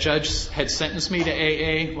 That judge had sentenced me to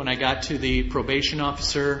AA. When I got to the probation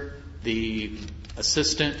officer, the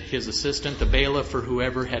assistant, his assistant, the bailiff, or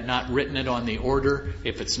whoever had not written it on the order.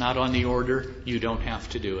 If it's not on the order, you don't have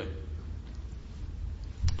to do it.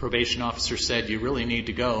 Probation officer said, "You really need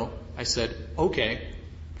to go." I said, "Okay."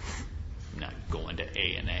 I'm not going to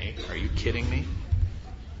A&A. Are you kidding me?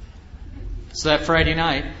 So that Friday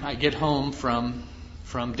night, I get home from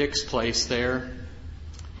Dick's place there,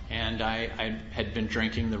 and I had been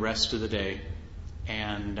drinking the rest of the day,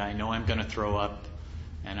 and I know I'm going to throw up,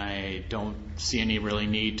 and I don't see any really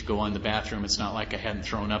need to go on the bathroom. It's not like I hadn't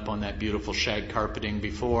thrown up on that beautiful shag carpeting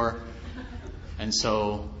before, and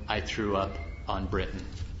so I threw up on Britain.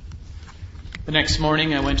 The next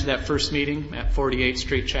morning, I went to that first meeting at 48th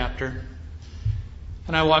Street chapter,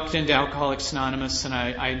 and I walked into Alcoholics Anonymous, and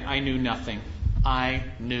I knew nothing. I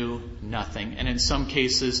knew nothing. And in some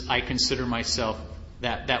cases, I consider myself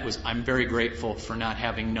I'm very grateful for not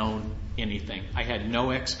having known anything. I had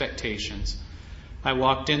no expectations. I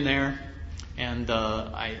walked in there, and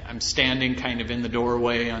I'm standing kind of in the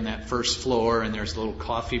doorway on that first floor, and there's a little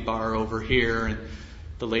coffee bar over here, and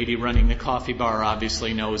the lady running the coffee bar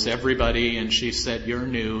obviously knows everybody, and she said, "You're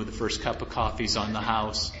new. The first cup of coffee's on the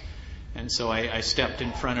house." And so I stepped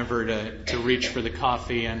in front of her to reach for the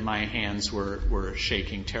coffee, and my hands were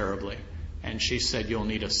shaking terribly. And she said, "You'll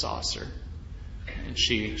need a saucer." And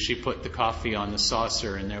she put the coffee on the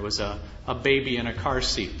saucer, and there was a baby in a car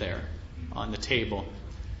seat there on the table.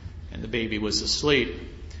 And the baby was asleep.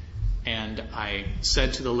 And I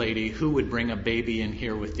said to the lady, "Who would bring a baby in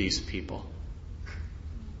here with these people?"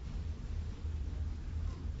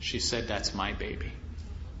 She said, "That's my baby."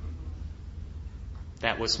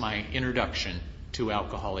 That was my introduction to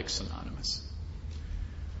Alcoholics Anonymous.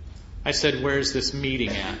 I said, "Where's this meeting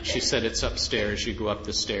at?" She said, "It's upstairs. You go up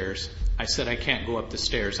the stairs." I said, "I can't go up the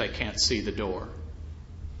stairs. I can't see the door.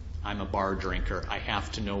 I'm a bar drinker. I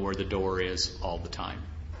have to know where the door is all the time.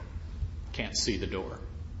 Can't see the door."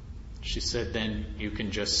 She said, "Then you can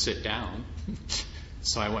just sit down."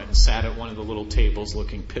 So I went and sat at one of the little tables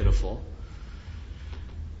looking pitiful.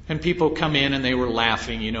 And people come in and they were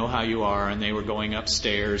laughing, you know how you are, and they were going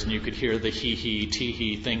upstairs, and you could hear the hee-hee,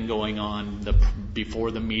 tee-hee thing going on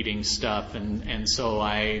before the meeting stuff. And so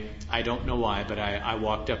I don't know why, but I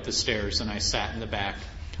walked up the stairs and I sat in the back.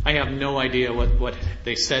 I have no idea what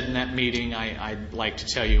they said in that meeting. I'd like to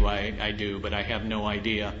tell you I do, but I have no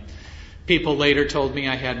idea. People later told me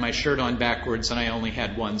I had my shirt on backwards and I only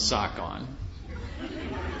had one sock on.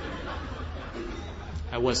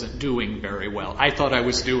 I wasn't doing very well. I thought I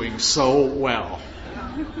was doing so well.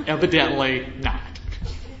 Evidently not.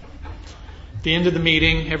 At the end of the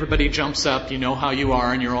meeting, everybody jumps up. You know how you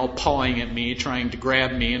are, and you're all pawing at me, trying to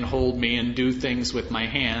grab me and hold me and do things with my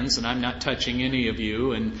hands, and I'm not touching any of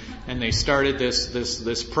you. And they started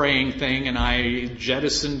this praying thing, and I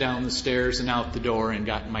jettisoned down the stairs and out the door and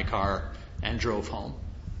got in my car and drove home.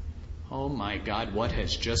 Oh my God, what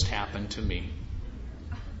has just happened to me?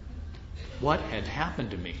 What had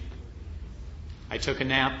happened to me? I took a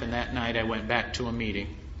nap, and that night I went back to a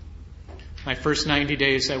meeting. My first 90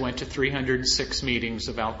 days, I went to 306 meetings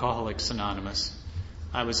of Alcoholics Anonymous.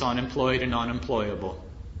 I was unemployed and unemployable.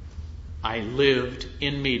 I lived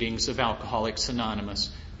in meetings of Alcoholics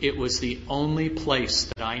Anonymous. It was the only place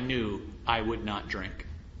that I knew I would not drink.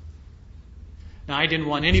 Now, I didn't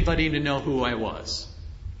want anybody to know who I was.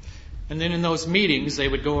 And then in those meetings, they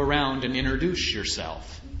would go around and introduce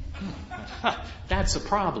yourself. That's a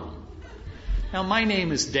problem. Now, my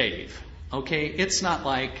name is Dave, okay? It's not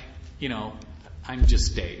like, I'm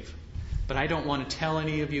just Dave. But I don't want to tell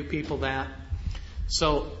any of you people that.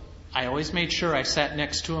 So I always made sure I sat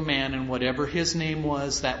next to a man, and whatever his name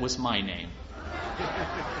was, that was my name.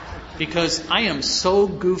 Because I am so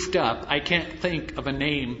goofed up, I can't think of a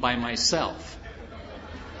name by myself.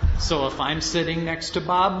 So if I'm sitting next to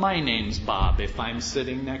Bob, my name's Bob. If I'm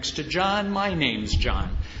sitting next to John, my name's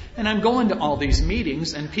John. And I'm going to all these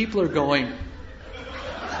meetings, and people are going,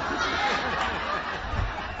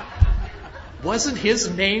 wasn't his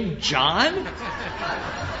name John?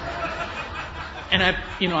 And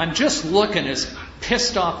I'm just looking as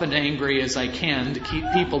pissed off and angry as I can to keep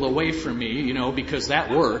people away from me, because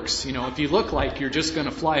that works. If you look like you're just going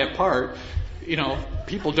to fly apart,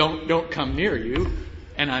 people don't come near you.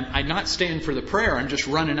 And I'm not staying for the prayer. I'm just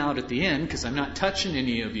running out at the end because I'm not touching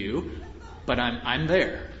any of you, but I'm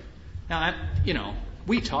there. Now,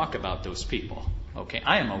 we talk about those people. Okay,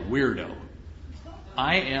 I am a weirdo.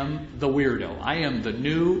 I am the weirdo. I am the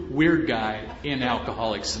new weird guy in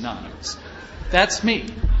Alcoholics Anonymous. That's me.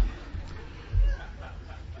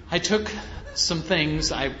 I took some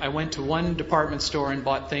things. I went to one department store and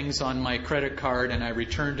bought things on my credit card, and I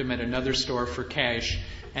returned them at another store for cash.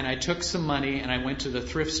 And I took some money and I went to the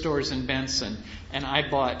thrift stores in Benson, and I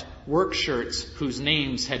bought work shirts whose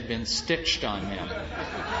names had been stitched on them.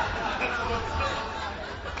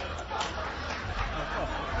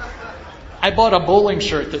 I bought a bowling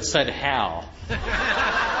shirt that said Hal.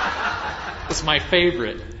 It's my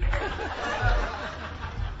favorite.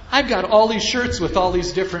 I've got all these shirts with all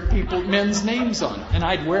these different men's names on them, and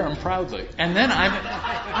I'd wear them proudly. And then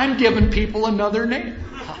I'm giving people another name.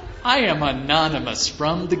 I am anonymous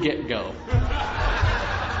from the get-go.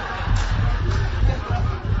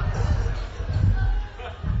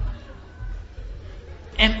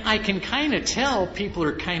 And I can kind of tell people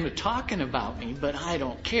are kind of talking about me, but I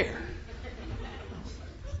don't care.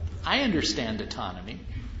 I understand autonomy.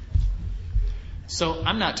 So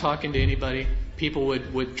I'm not talking to anybody. People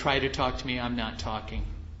would try to talk to me. I'm not talking.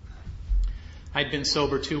 I'd been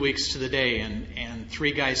sober 2 weeks to the day, and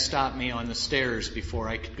 3 guys stopped me on the stairs before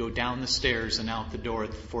I could go down the stairs and out the door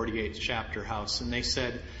at the 48th chapter house. And they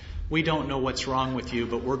said, "We don't know what's wrong with you,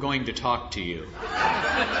 but we're going to talk to you."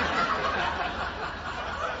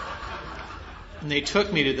 And they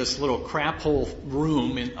took me to this little crap hole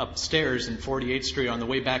room upstairs in 48th Street. On the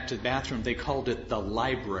way back to the bathroom, they called it the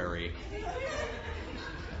library.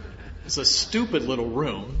 It's a stupid little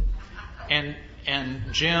room. And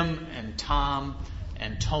Jim and Tom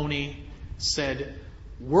and Tony said,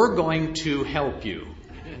 "We're going to help you.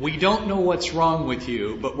 We don't know what's wrong with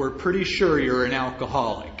you, but we're pretty sure you're an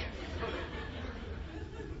alcoholic."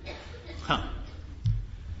 Huh.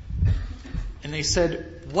 And they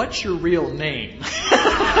said, "What's your real name?"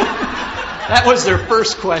 That was their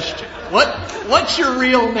first question. What's your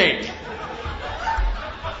real name?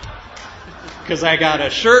 Because I got a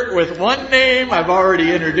shirt with one name. I've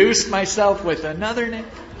already introduced myself with another name.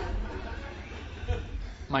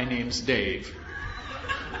 My name's Dave.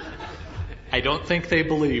 I don't think they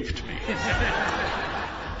believed me.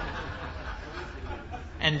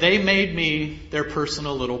 And they made me their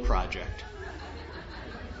personal little project.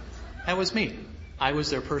 That was me. I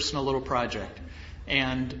was their personal little project.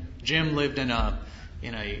 And Jim lived in a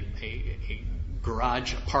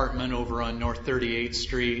garage apartment over on North 38th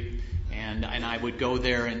Street. And I would go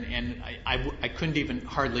there, and I couldn't even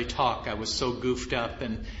hardly talk. I was so goofed up.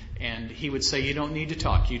 And he would say, "You don't need to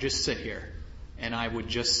talk. You just sit here." And I would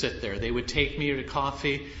just sit there. They would take me to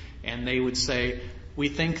coffee, and they would say, "We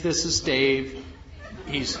think this is Dave.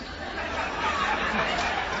 He's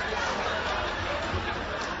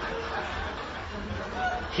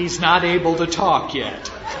not able to talk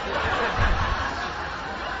yet."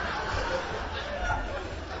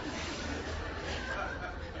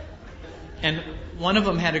 And one of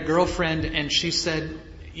them had a girlfriend, and she said,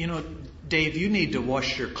 "Dave, you need to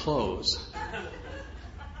wash your clothes."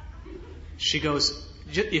 She goes,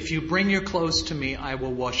 "If you bring your clothes to me, I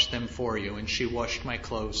will wash them for you." And she washed my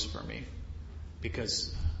clothes for me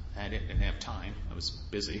because I didn't have time. I was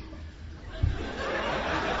busy.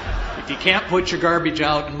 If you can't put your garbage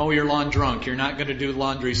out and mow your lawn drunk, you're not going to do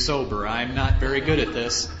laundry sober. I'm not very good at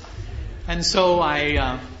this. And so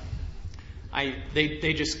I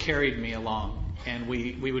they just carried me along. And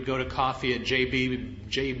we would go to coffee at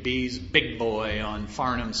JB's Big Boy on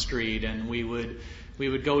Farnham Street, and we would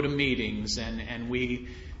go to meetings, and we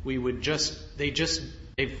would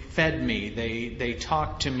they fed me, they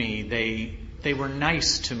talked to me, they were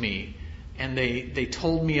nice to me, and they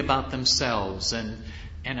told me about themselves, and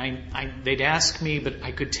they'd ask me, but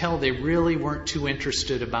I could tell they really weren't too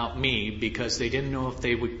interested about me because they didn't know if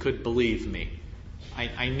they could believe me.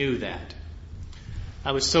 I knew that.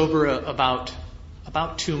 I was sober about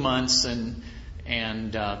 2 months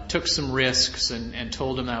and took some risks and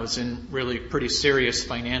told them I was in really pretty serious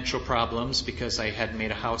financial problems because I had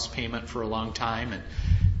made a house payment for a long time and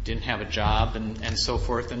didn't have a job and so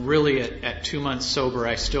forth. And really at 2 months sober,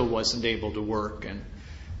 I still wasn't able to work.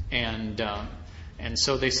 And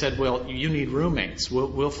so they said, well, you need roommates.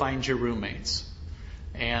 We'll find you roommates.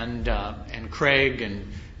 And Craig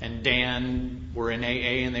and Dan were in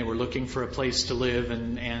AA, and they were looking for a place to live,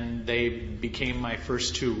 and they became my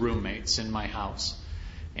first 2 roommates in my house.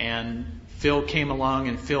 And Phil came along,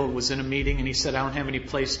 and Phil was in a meeting, and he said, I don't have any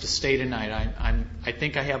place to stay tonight. I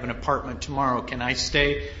think I have an apartment tomorrow. Can I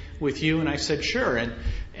stay with you? And I said, sure.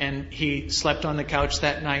 And he slept on the couch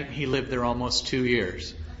that night, and he lived there almost 2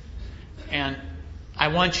 years. And I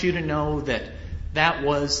want you to know that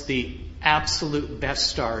was the absolute best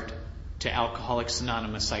start to Alcoholics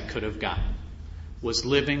Anonymous I could have gotten, was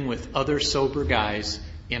living with other sober guys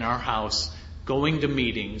in our house, going to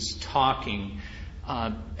meetings, talking,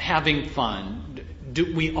 having fun.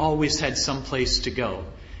 We always had some place to go,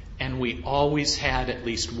 and we always had at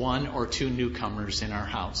least 1 or 2 newcomers in our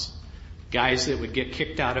house. Guys that would get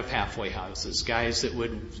kicked out of halfway houses, guys that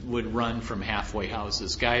would run from halfway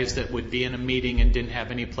houses, guys that would be in a meeting and didn't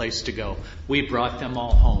have any place to go. We brought them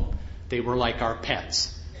all home. They were like our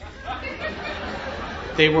pets.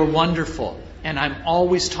 They were wonderful. And I'm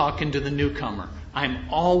always talking to the newcomer. I'm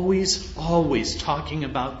always talking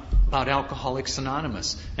about Alcoholics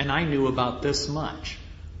Anonymous. And I knew about this much.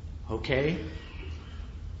 Okay?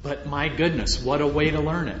 But my goodness, what a way to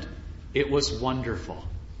learn it. It was wonderful.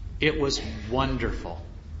 It was wonderful.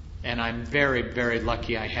 And I'm very, very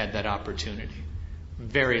lucky I had that opportunity.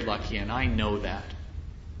 Very lucky, and I know that.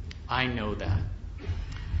 I know that.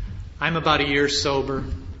 I'm about a year sober,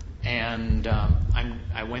 and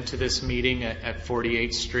I went to this meeting at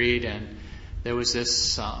 48th Street, and there was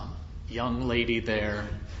this young lady there,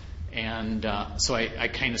 and so I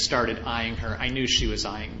kind of started eyeing her. I knew she was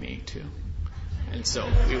eyeing me too, and so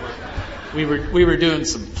we were doing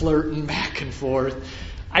some flirting back and forth.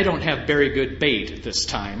 I don't have very good bait at this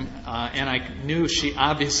time, and I knew she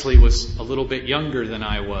obviously was a little bit younger than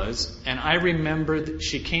I was. And I remember that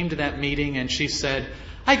she came to that meeting and she said,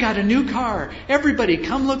 I got a new car. Everybody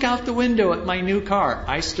come look out the window at my new car.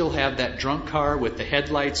 I still have that drunk car with the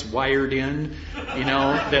headlights wired in,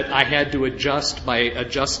 that I had to adjust by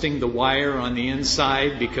adjusting the wire on the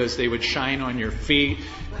inside because they would shine on your feet.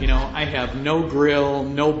 I have no grill,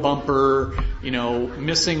 no bumper,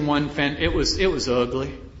 missing one fender. It was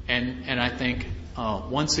ugly. And I think,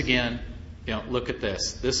 once again, look at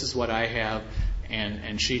this. This is what I have.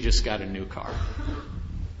 And she just got a new car.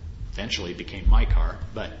 Eventually became my car.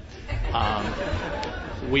 But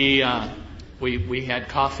we had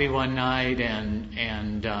coffee one night,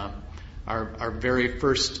 and our very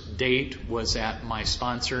first date was at my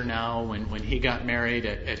sponsor now when he got married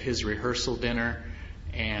at his rehearsal dinner.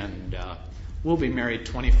 And we'll be married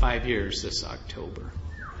 25 years this October.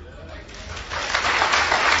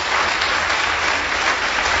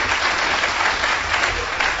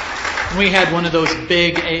 We had one of those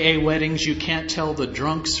big AA weddings. You can't tell the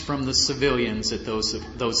drunks from the civilians at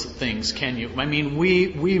those things, can you? I mean,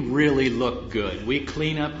 we really look good. We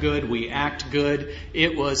clean up good. We act good.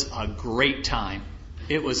 It was a great time.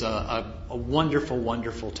 It was a wonderful,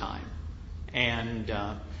 wonderful time. And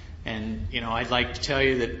I'd like to tell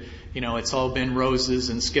you that, it's all been roses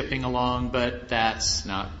and skipping along, but that's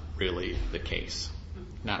not really the case.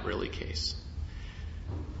 Not really the case.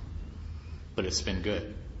 But it's been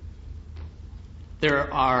good.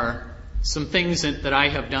 There are some things that I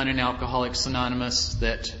have done in Alcoholics Anonymous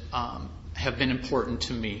that have been important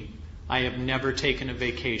to me. I have never taken a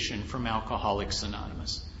vacation from Alcoholics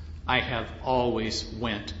Anonymous. I have always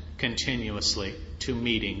went continuously to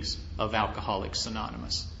meetings of Alcoholics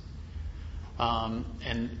Anonymous.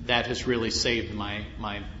 And that has really saved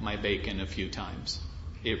my bacon a few times.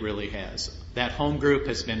 It really has. That home group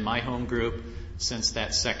has been my home group since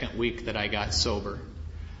that second week that I got sober.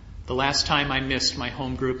 The last time I missed my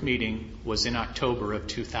home group meeting was in October of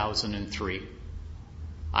 2003.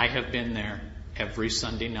 I have been there every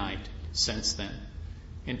Sunday night since then.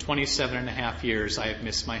 In 27 and a half years, I have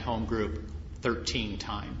missed my home group 13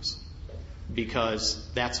 times, because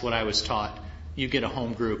that's what I was taught. You get a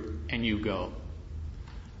home group and you go.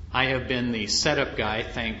 I have been the setup guy.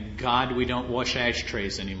 Thank God we don't wash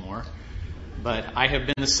ashtrays anymore. But I have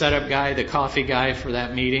been the setup guy, the coffee guy for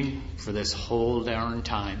that meeting for this whole darn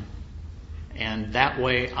time. And that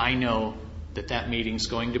way I know that meeting's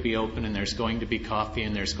going to be open and there's going to be coffee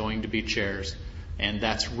and there's going to be chairs. And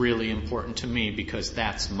that's really important to me because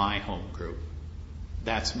that's my home group.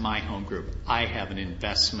 That's my home group. I have an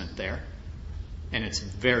investment there. And it's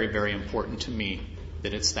very, very important to me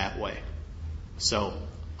that it's that way. So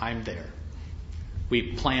I'm there.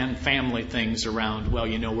 We plan family things around, well,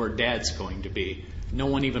 you know where Dad's going to be. No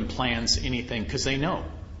one even plans anything because they know.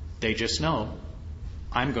 They just know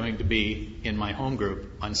I'm going to be in my home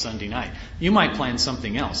group on Sunday night. You might plan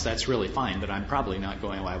something else. That's really fine, but I'm probably not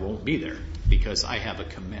going, I won't be there because I have a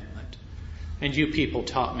commitment. And you people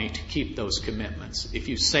taught me to keep those commitments. If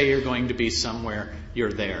you say you're going to be somewhere,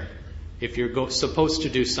 you're there. If you're supposed to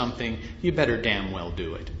do something, you better damn well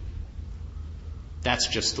do it. That's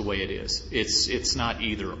just the way it is. It's not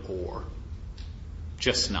either or.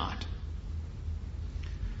 Just not.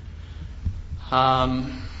 I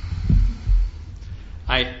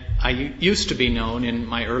used to be known in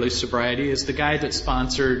my early sobriety as the guy that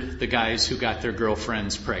sponsored the guys who got their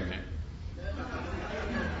girlfriends pregnant.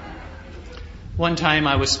 One time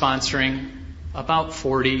I was sponsoring about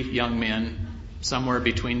 40 young men, somewhere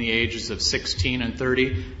between the ages of 16 and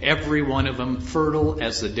 30, every one of them fertile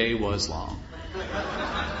as the day was long.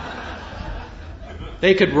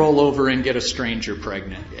 They could roll over and get a stranger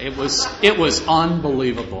pregnant. It was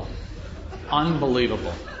unbelievable.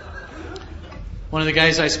 Unbelievable. One of the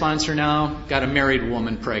guys I sponsor now got a married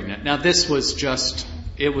woman pregnant. Now this was just,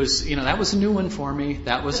 that was a new one for me.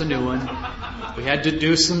 That was a new one. We had to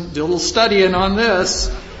do a little studying on this.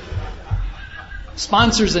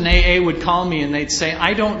 Sponsors in AA would call me and they'd say,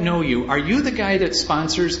 I don't know you. Are you the guy that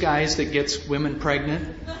sponsors guys that gets women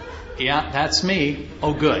pregnant? Yeah, that's me.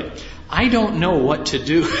 Oh, good. I don't know what to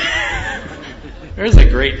do. There's a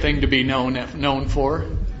great thing to be known for,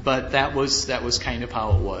 but that was kind of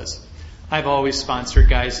how it was. I've always sponsored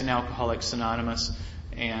guys in Alcoholics Anonymous,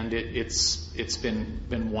 and it's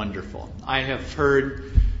been wonderful. I have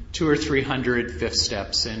heard 200 or 300 fifth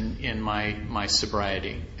steps in my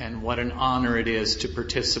sobriety, and what an honor it is to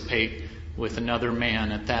participate with another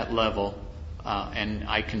man at that level, and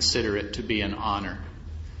I consider it to be an honor.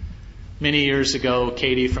 Many years ago,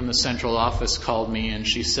 Katie from the central office called me and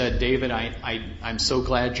she said, David, I'm so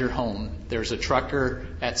glad you're home. There's a trucker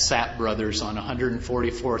at Sapp Brothers on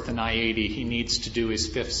 144th and I-80. He needs to do his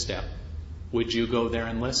fifth step. Would you go there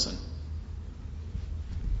and listen?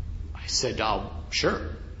 I said, oh, sure.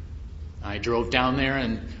 I drove down there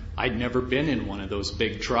and I'd never been in one of those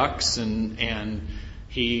big trucks, and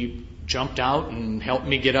he jumped out and helped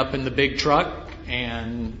me get up in the big truck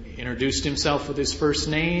and introduced himself with his first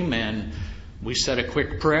name, and we said a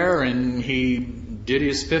quick prayer, and he did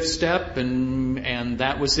his fifth step, and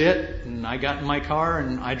that was it. And I got in my car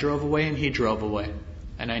and I drove away and he drove away.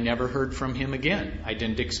 And I never heard from him again. I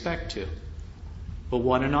didn't expect to. But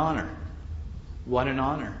what an honor. What an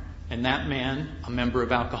honor. And that man, a member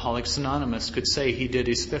of Alcoholics Anonymous, could say he did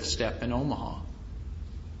his fifth step in Omaha.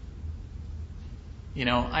 You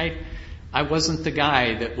know, I wasn't the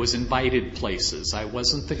guy that was invited places. I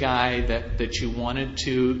wasn't the guy that you wanted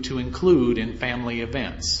to include in family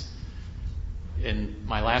events. In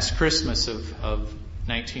my last Christmas of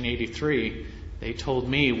 1983, they told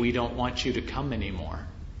me, we don't want you to come anymore.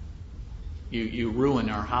 You ruin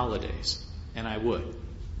our holidays. And I would.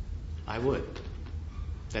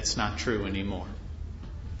 That's not true anymore.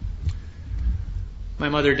 My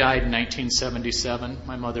mother died in 1977.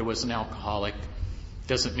 My mother was an alcoholic.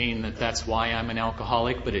 Doesn't mean that that's why I'm an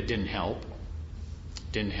alcoholic, but it didn't help.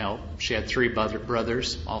 She had 3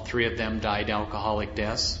 brothers. All 3 of them died alcoholic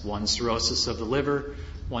deaths. One cirrhosis of the liver.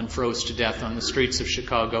 One froze to death on the streets of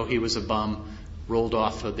Chicago. He was a bum, rolled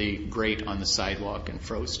off of the grate on the sidewalk and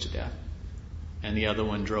froze to death. And the other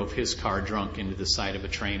one drove his car drunk into the side of a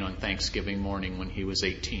train on Thanksgiving morning when he was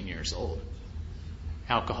 18 years old.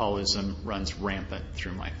 Alcoholism runs rampant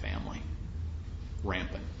through my family.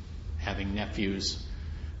 Rampant. Having nephews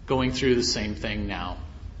going through the same thing now.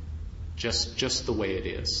 Just the way it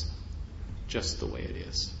is. Just the way it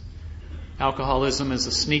is. Alcoholism is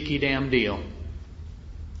a sneaky damn deal.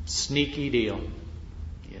 Sneaky deal.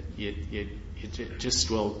 It just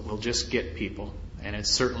will just get people. And it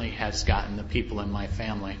certainly has gotten the people in my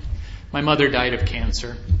family. My mother died of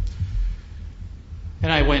cancer.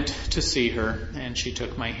 And I went to see her, and she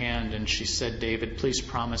took my hand and she said, David, please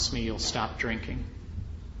promise me you'll stop drinking.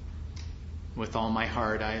 with all my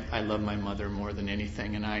heart. I love my mother more than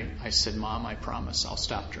anything. And I said, Mom, I promise I'll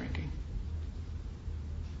stop drinking.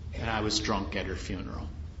 And I was drunk at her funeral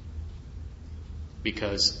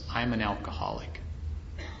because I'm an alcoholic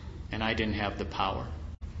and I didn't have the power.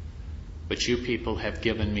 But you people have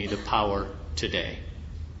given me the power today.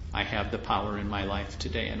 I have the power in my life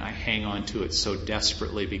today, and I hang on to it so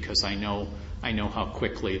desperately because I know how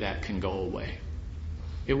quickly that can go away.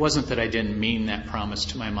 It wasn't that I didn't mean that promise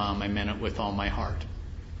to my mom. I meant it with all my heart.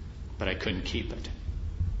 But I couldn't keep it.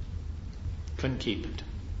 Couldn't keep it.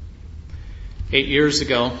 8 years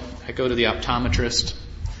ago, I go to the optometrist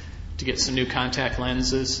to get some new contact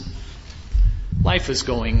lenses. Life is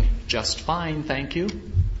going just fine, thank you.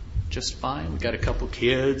 Just fine. We got a couple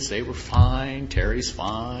kids. They were fine. Terry's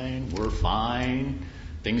fine. We're fine.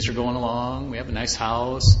 Things are going along. We have a nice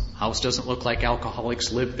house. House doesn't look like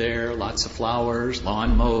alcoholics live there. Lots of flowers,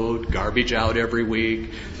 lawn mowed, garbage out every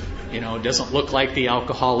week. It doesn't look like the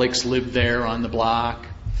alcoholics live there on the block.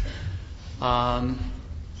 The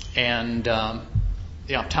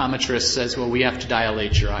optometrist says, well, we have to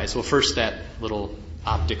dilate your eyes. Well, first that little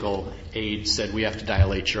optical aide said, we have to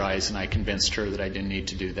dilate your eyes, and I convinced her that I didn't need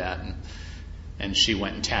to do that. And she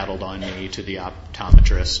went and tattled on me to the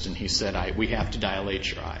optometrist, and he said, we have to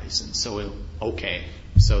dilate your eyes. And so, okay.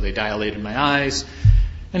 So they dilated my eyes,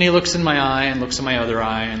 and he looks in my eye, and looks in my other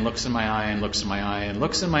eye, and looks in my eye, and looks in my eye, and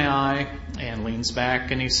looks in my eye, and leans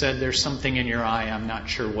back, and he said, there's something in your eye. I'm not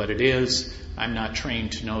sure what it is. I'm not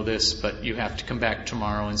trained to know this, but you have to come back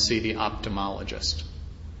tomorrow and see the ophthalmologist.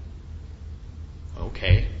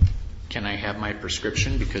 Okay. Can I have my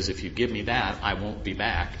prescription? Because if you give me that, I won't be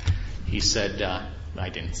back. He said, I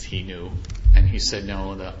didn't, he knew. And he said,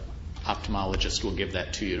 no, the ophthalmologist will give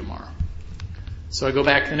that to you tomorrow. So I go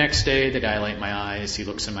back the next day, they dilate my eyes, he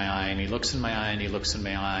looks in my eye, and he looks in my eye, and he looks in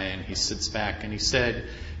my eye, and he sits back, and he said,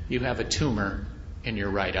 you have a tumor in your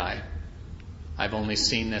right eye. I've only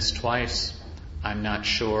seen this twice. I'm not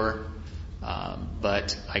sure,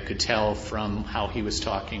 but I could tell from how he was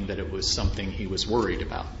talking that it was something he was worried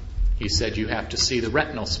about. He said, you have to see the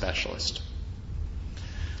retinal specialist.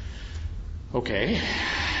 Okay,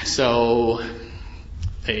 so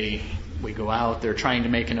we go out, they're trying to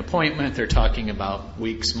make an appointment, they're talking about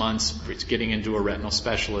weeks, months. Getting into a retinal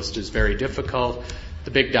specialist is very difficult.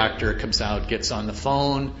 The big doctor comes out, gets on the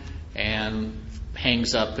phone, and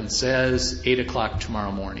hangs up and says, 8 o'clock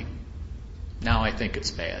tomorrow morning. Now I think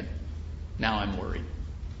it's bad. Now I'm worried.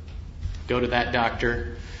 Go to that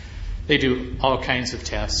doctor. They do all kinds of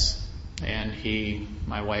tests. And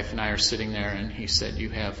my wife and I are sitting there, and he said,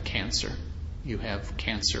 you have cancer. You have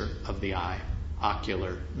cancer of the eye,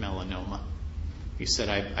 ocular melanoma. He said,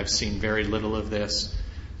 I've seen very little of this.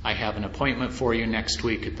 I have an appointment for you next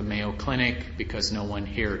week at the Mayo Clinic because no one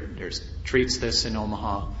here treats this in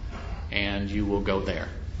Omaha, and you will go there.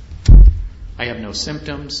 I have no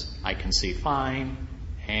symptoms. I can see fine,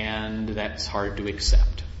 and that's hard to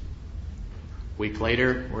accept. A week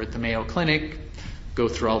later, we're at the Mayo Clinic. Go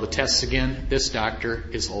through all the tests again. This doctor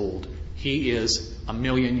is old. He is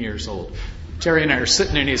 1,000,000 years old. Terry and I are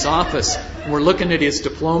sitting in his office, and we're looking at his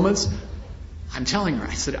diplomas. I'm telling her,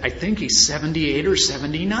 I said, I think he's 78 or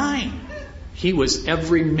 79. He was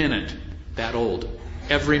every minute that old.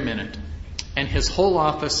 Every minute. And his whole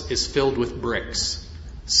office is filled with bricks.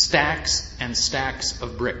 Stacks and stacks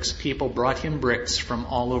of bricks. People brought him bricks from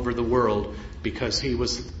all over the world because he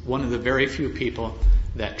was one of the very few people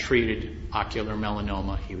that treated ocular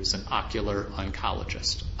melanoma. He was an ocular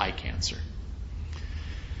oncologist, eye cancer.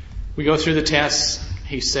 We go through the tests.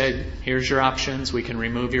 He said, here's your options. We can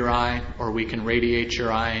remove your eye, or we can radiate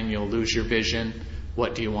your eye and you'll lose your vision.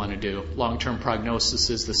 What do you want to do? Long-term prognosis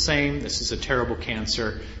is the same. This is a terrible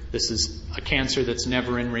cancer. This is a cancer that's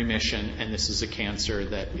never in remission, and this is a cancer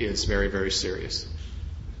that is very, very serious.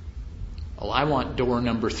 Well, I want door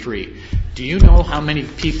number 3. Do you know how many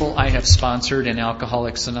people I have sponsored in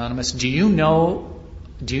Alcoholics Anonymous? Do you know?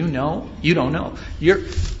 You don't know.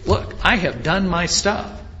 Look, I have done my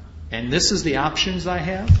stuff, and this is the options I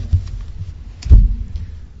have.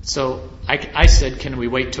 So I said, can we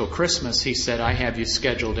wait till Christmas? He said, I have you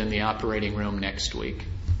scheduled in the operating room next week.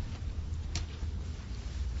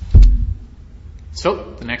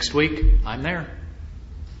 So the next week, I'm there.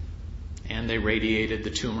 And they radiated the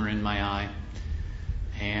tumor in my eye.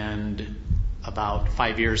 And about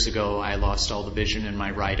 5 years ago, I lost all the vision in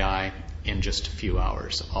my right eye in just a few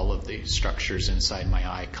hours. All of the structures inside my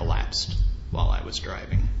eye collapsed while I was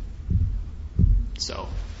driving. So,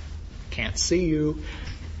 can't see you.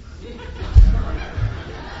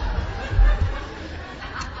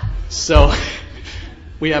 So,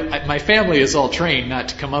 my family is all trained not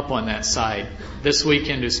to come up on that side. This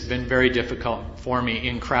weekend has been very difficult for me.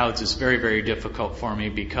 In crowds is very, very difficult for me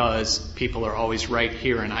because people are always right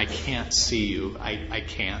here and I can't see you. I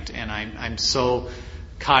can't. And I'm so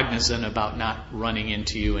cognizant about not running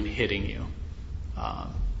into you and hitting you.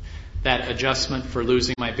 That adjustment for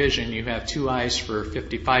losing my vision, you have two eyes for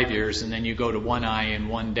 55 years and then you go to one eye in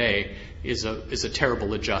one day, is a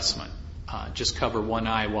terrible adjustment. Just cover one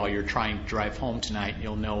eye while you're trying to drive home tonight and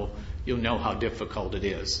you'll know how difficult it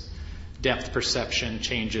is. Depth perception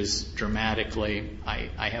changes dramatically.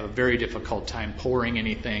 I have a very difficult time pouring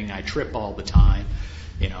anything. I trip all the time.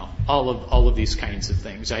 All of these kinds of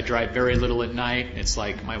things. I drive very little at night. It's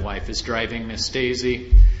like my wife is driving Miss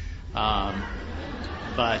Daisy.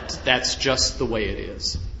 But that's just the way it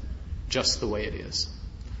is. Just the way it is.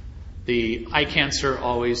 The eye cancer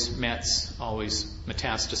always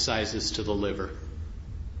metastasizes to the liver.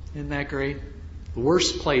 Isn't that great? The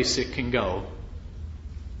worst place it can go,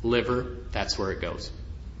 liver, that's where it goes.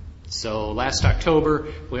 So last October,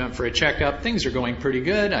 we went for a checkup. Things are going pretty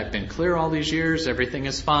good. I've been clear all these years. Everything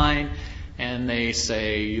is fine. And they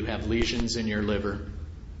say, you have lesions in your liver.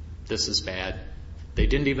 This is bad. They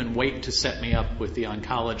didn't even wait to set me up with the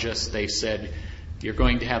oncologist. They said, you're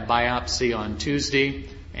going to have biopsy on Tuesday,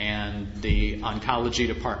 and the oncology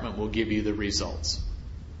department will give you the results.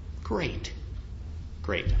 Great.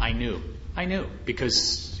 I knew.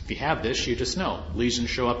 Because if you have this, you just know. Lesions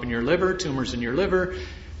show up in your liver, tumors in your liver.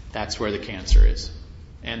 That's where the cancer is.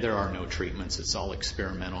 And there are no treatments. It's all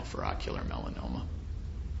experimental for ocular melanoma.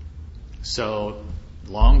 So,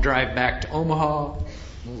 long drive back to Omaha,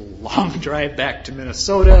 long drive back to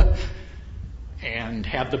Minnesota, and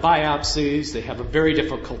have the biopsies. They have a very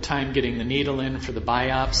difficult time getting the needle in for the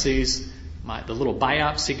biopsies. The little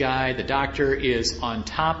biopsy guy, the doctor, is on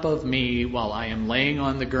top of me while I am laying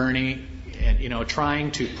on the gurney and,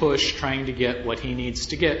 trying to get what he needs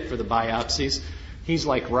to get for the biopsies. He's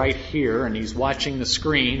like right here and he's watching the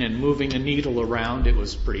screen and moving a needle around. It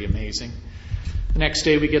was pretty amazing. The next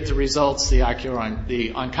day we get the results. The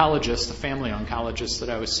oncologist, the family oncologist that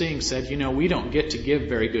I was seeing said, we don't get to give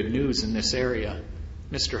very good news in this area.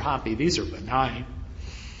 Mr. Hoppe, these are benign.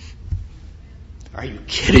 Are you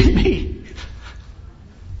kidding me?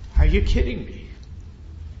 Are you kidding me?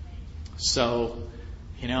 So,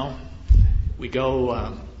 we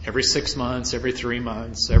go every 6 months, every 3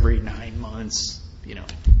 months, every 9 months,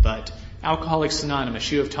 But Alcoholics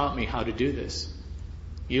Anonymous, you have taught me how to do this.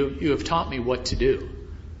 You have taught me what to do.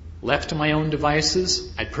 Left to my own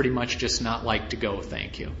devices, I'd pretty much just not like to go,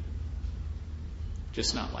 thank you.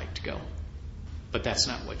 Just not like to go. But that's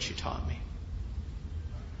not what you taught me.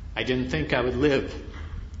 I didn't think I would live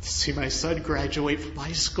to see my son graduate from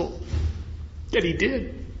high school. Yet he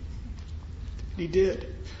did. He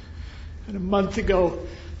did. And a month ago,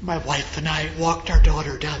 my wife and I walked our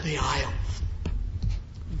daughter down the aisle.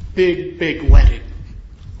 Big wedding.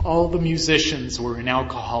 All the musicians were in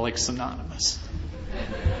Alcoholics Anonymous.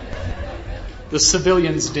 The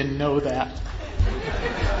civilians didn't know that.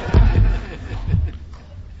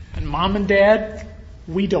 And Mom and Dad,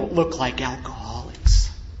 we don't look like alcoholics.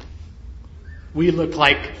 We look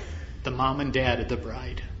like the mom and dad of the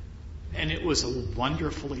bride. And it was a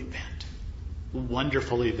wonderful event. A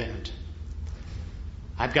wonderful event.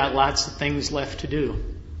 I've got lots of things left to do.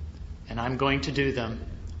 And I'm going to do them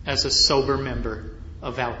as a sober member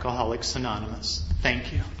of Alcoholics Anonymous.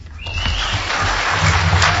 Thank you.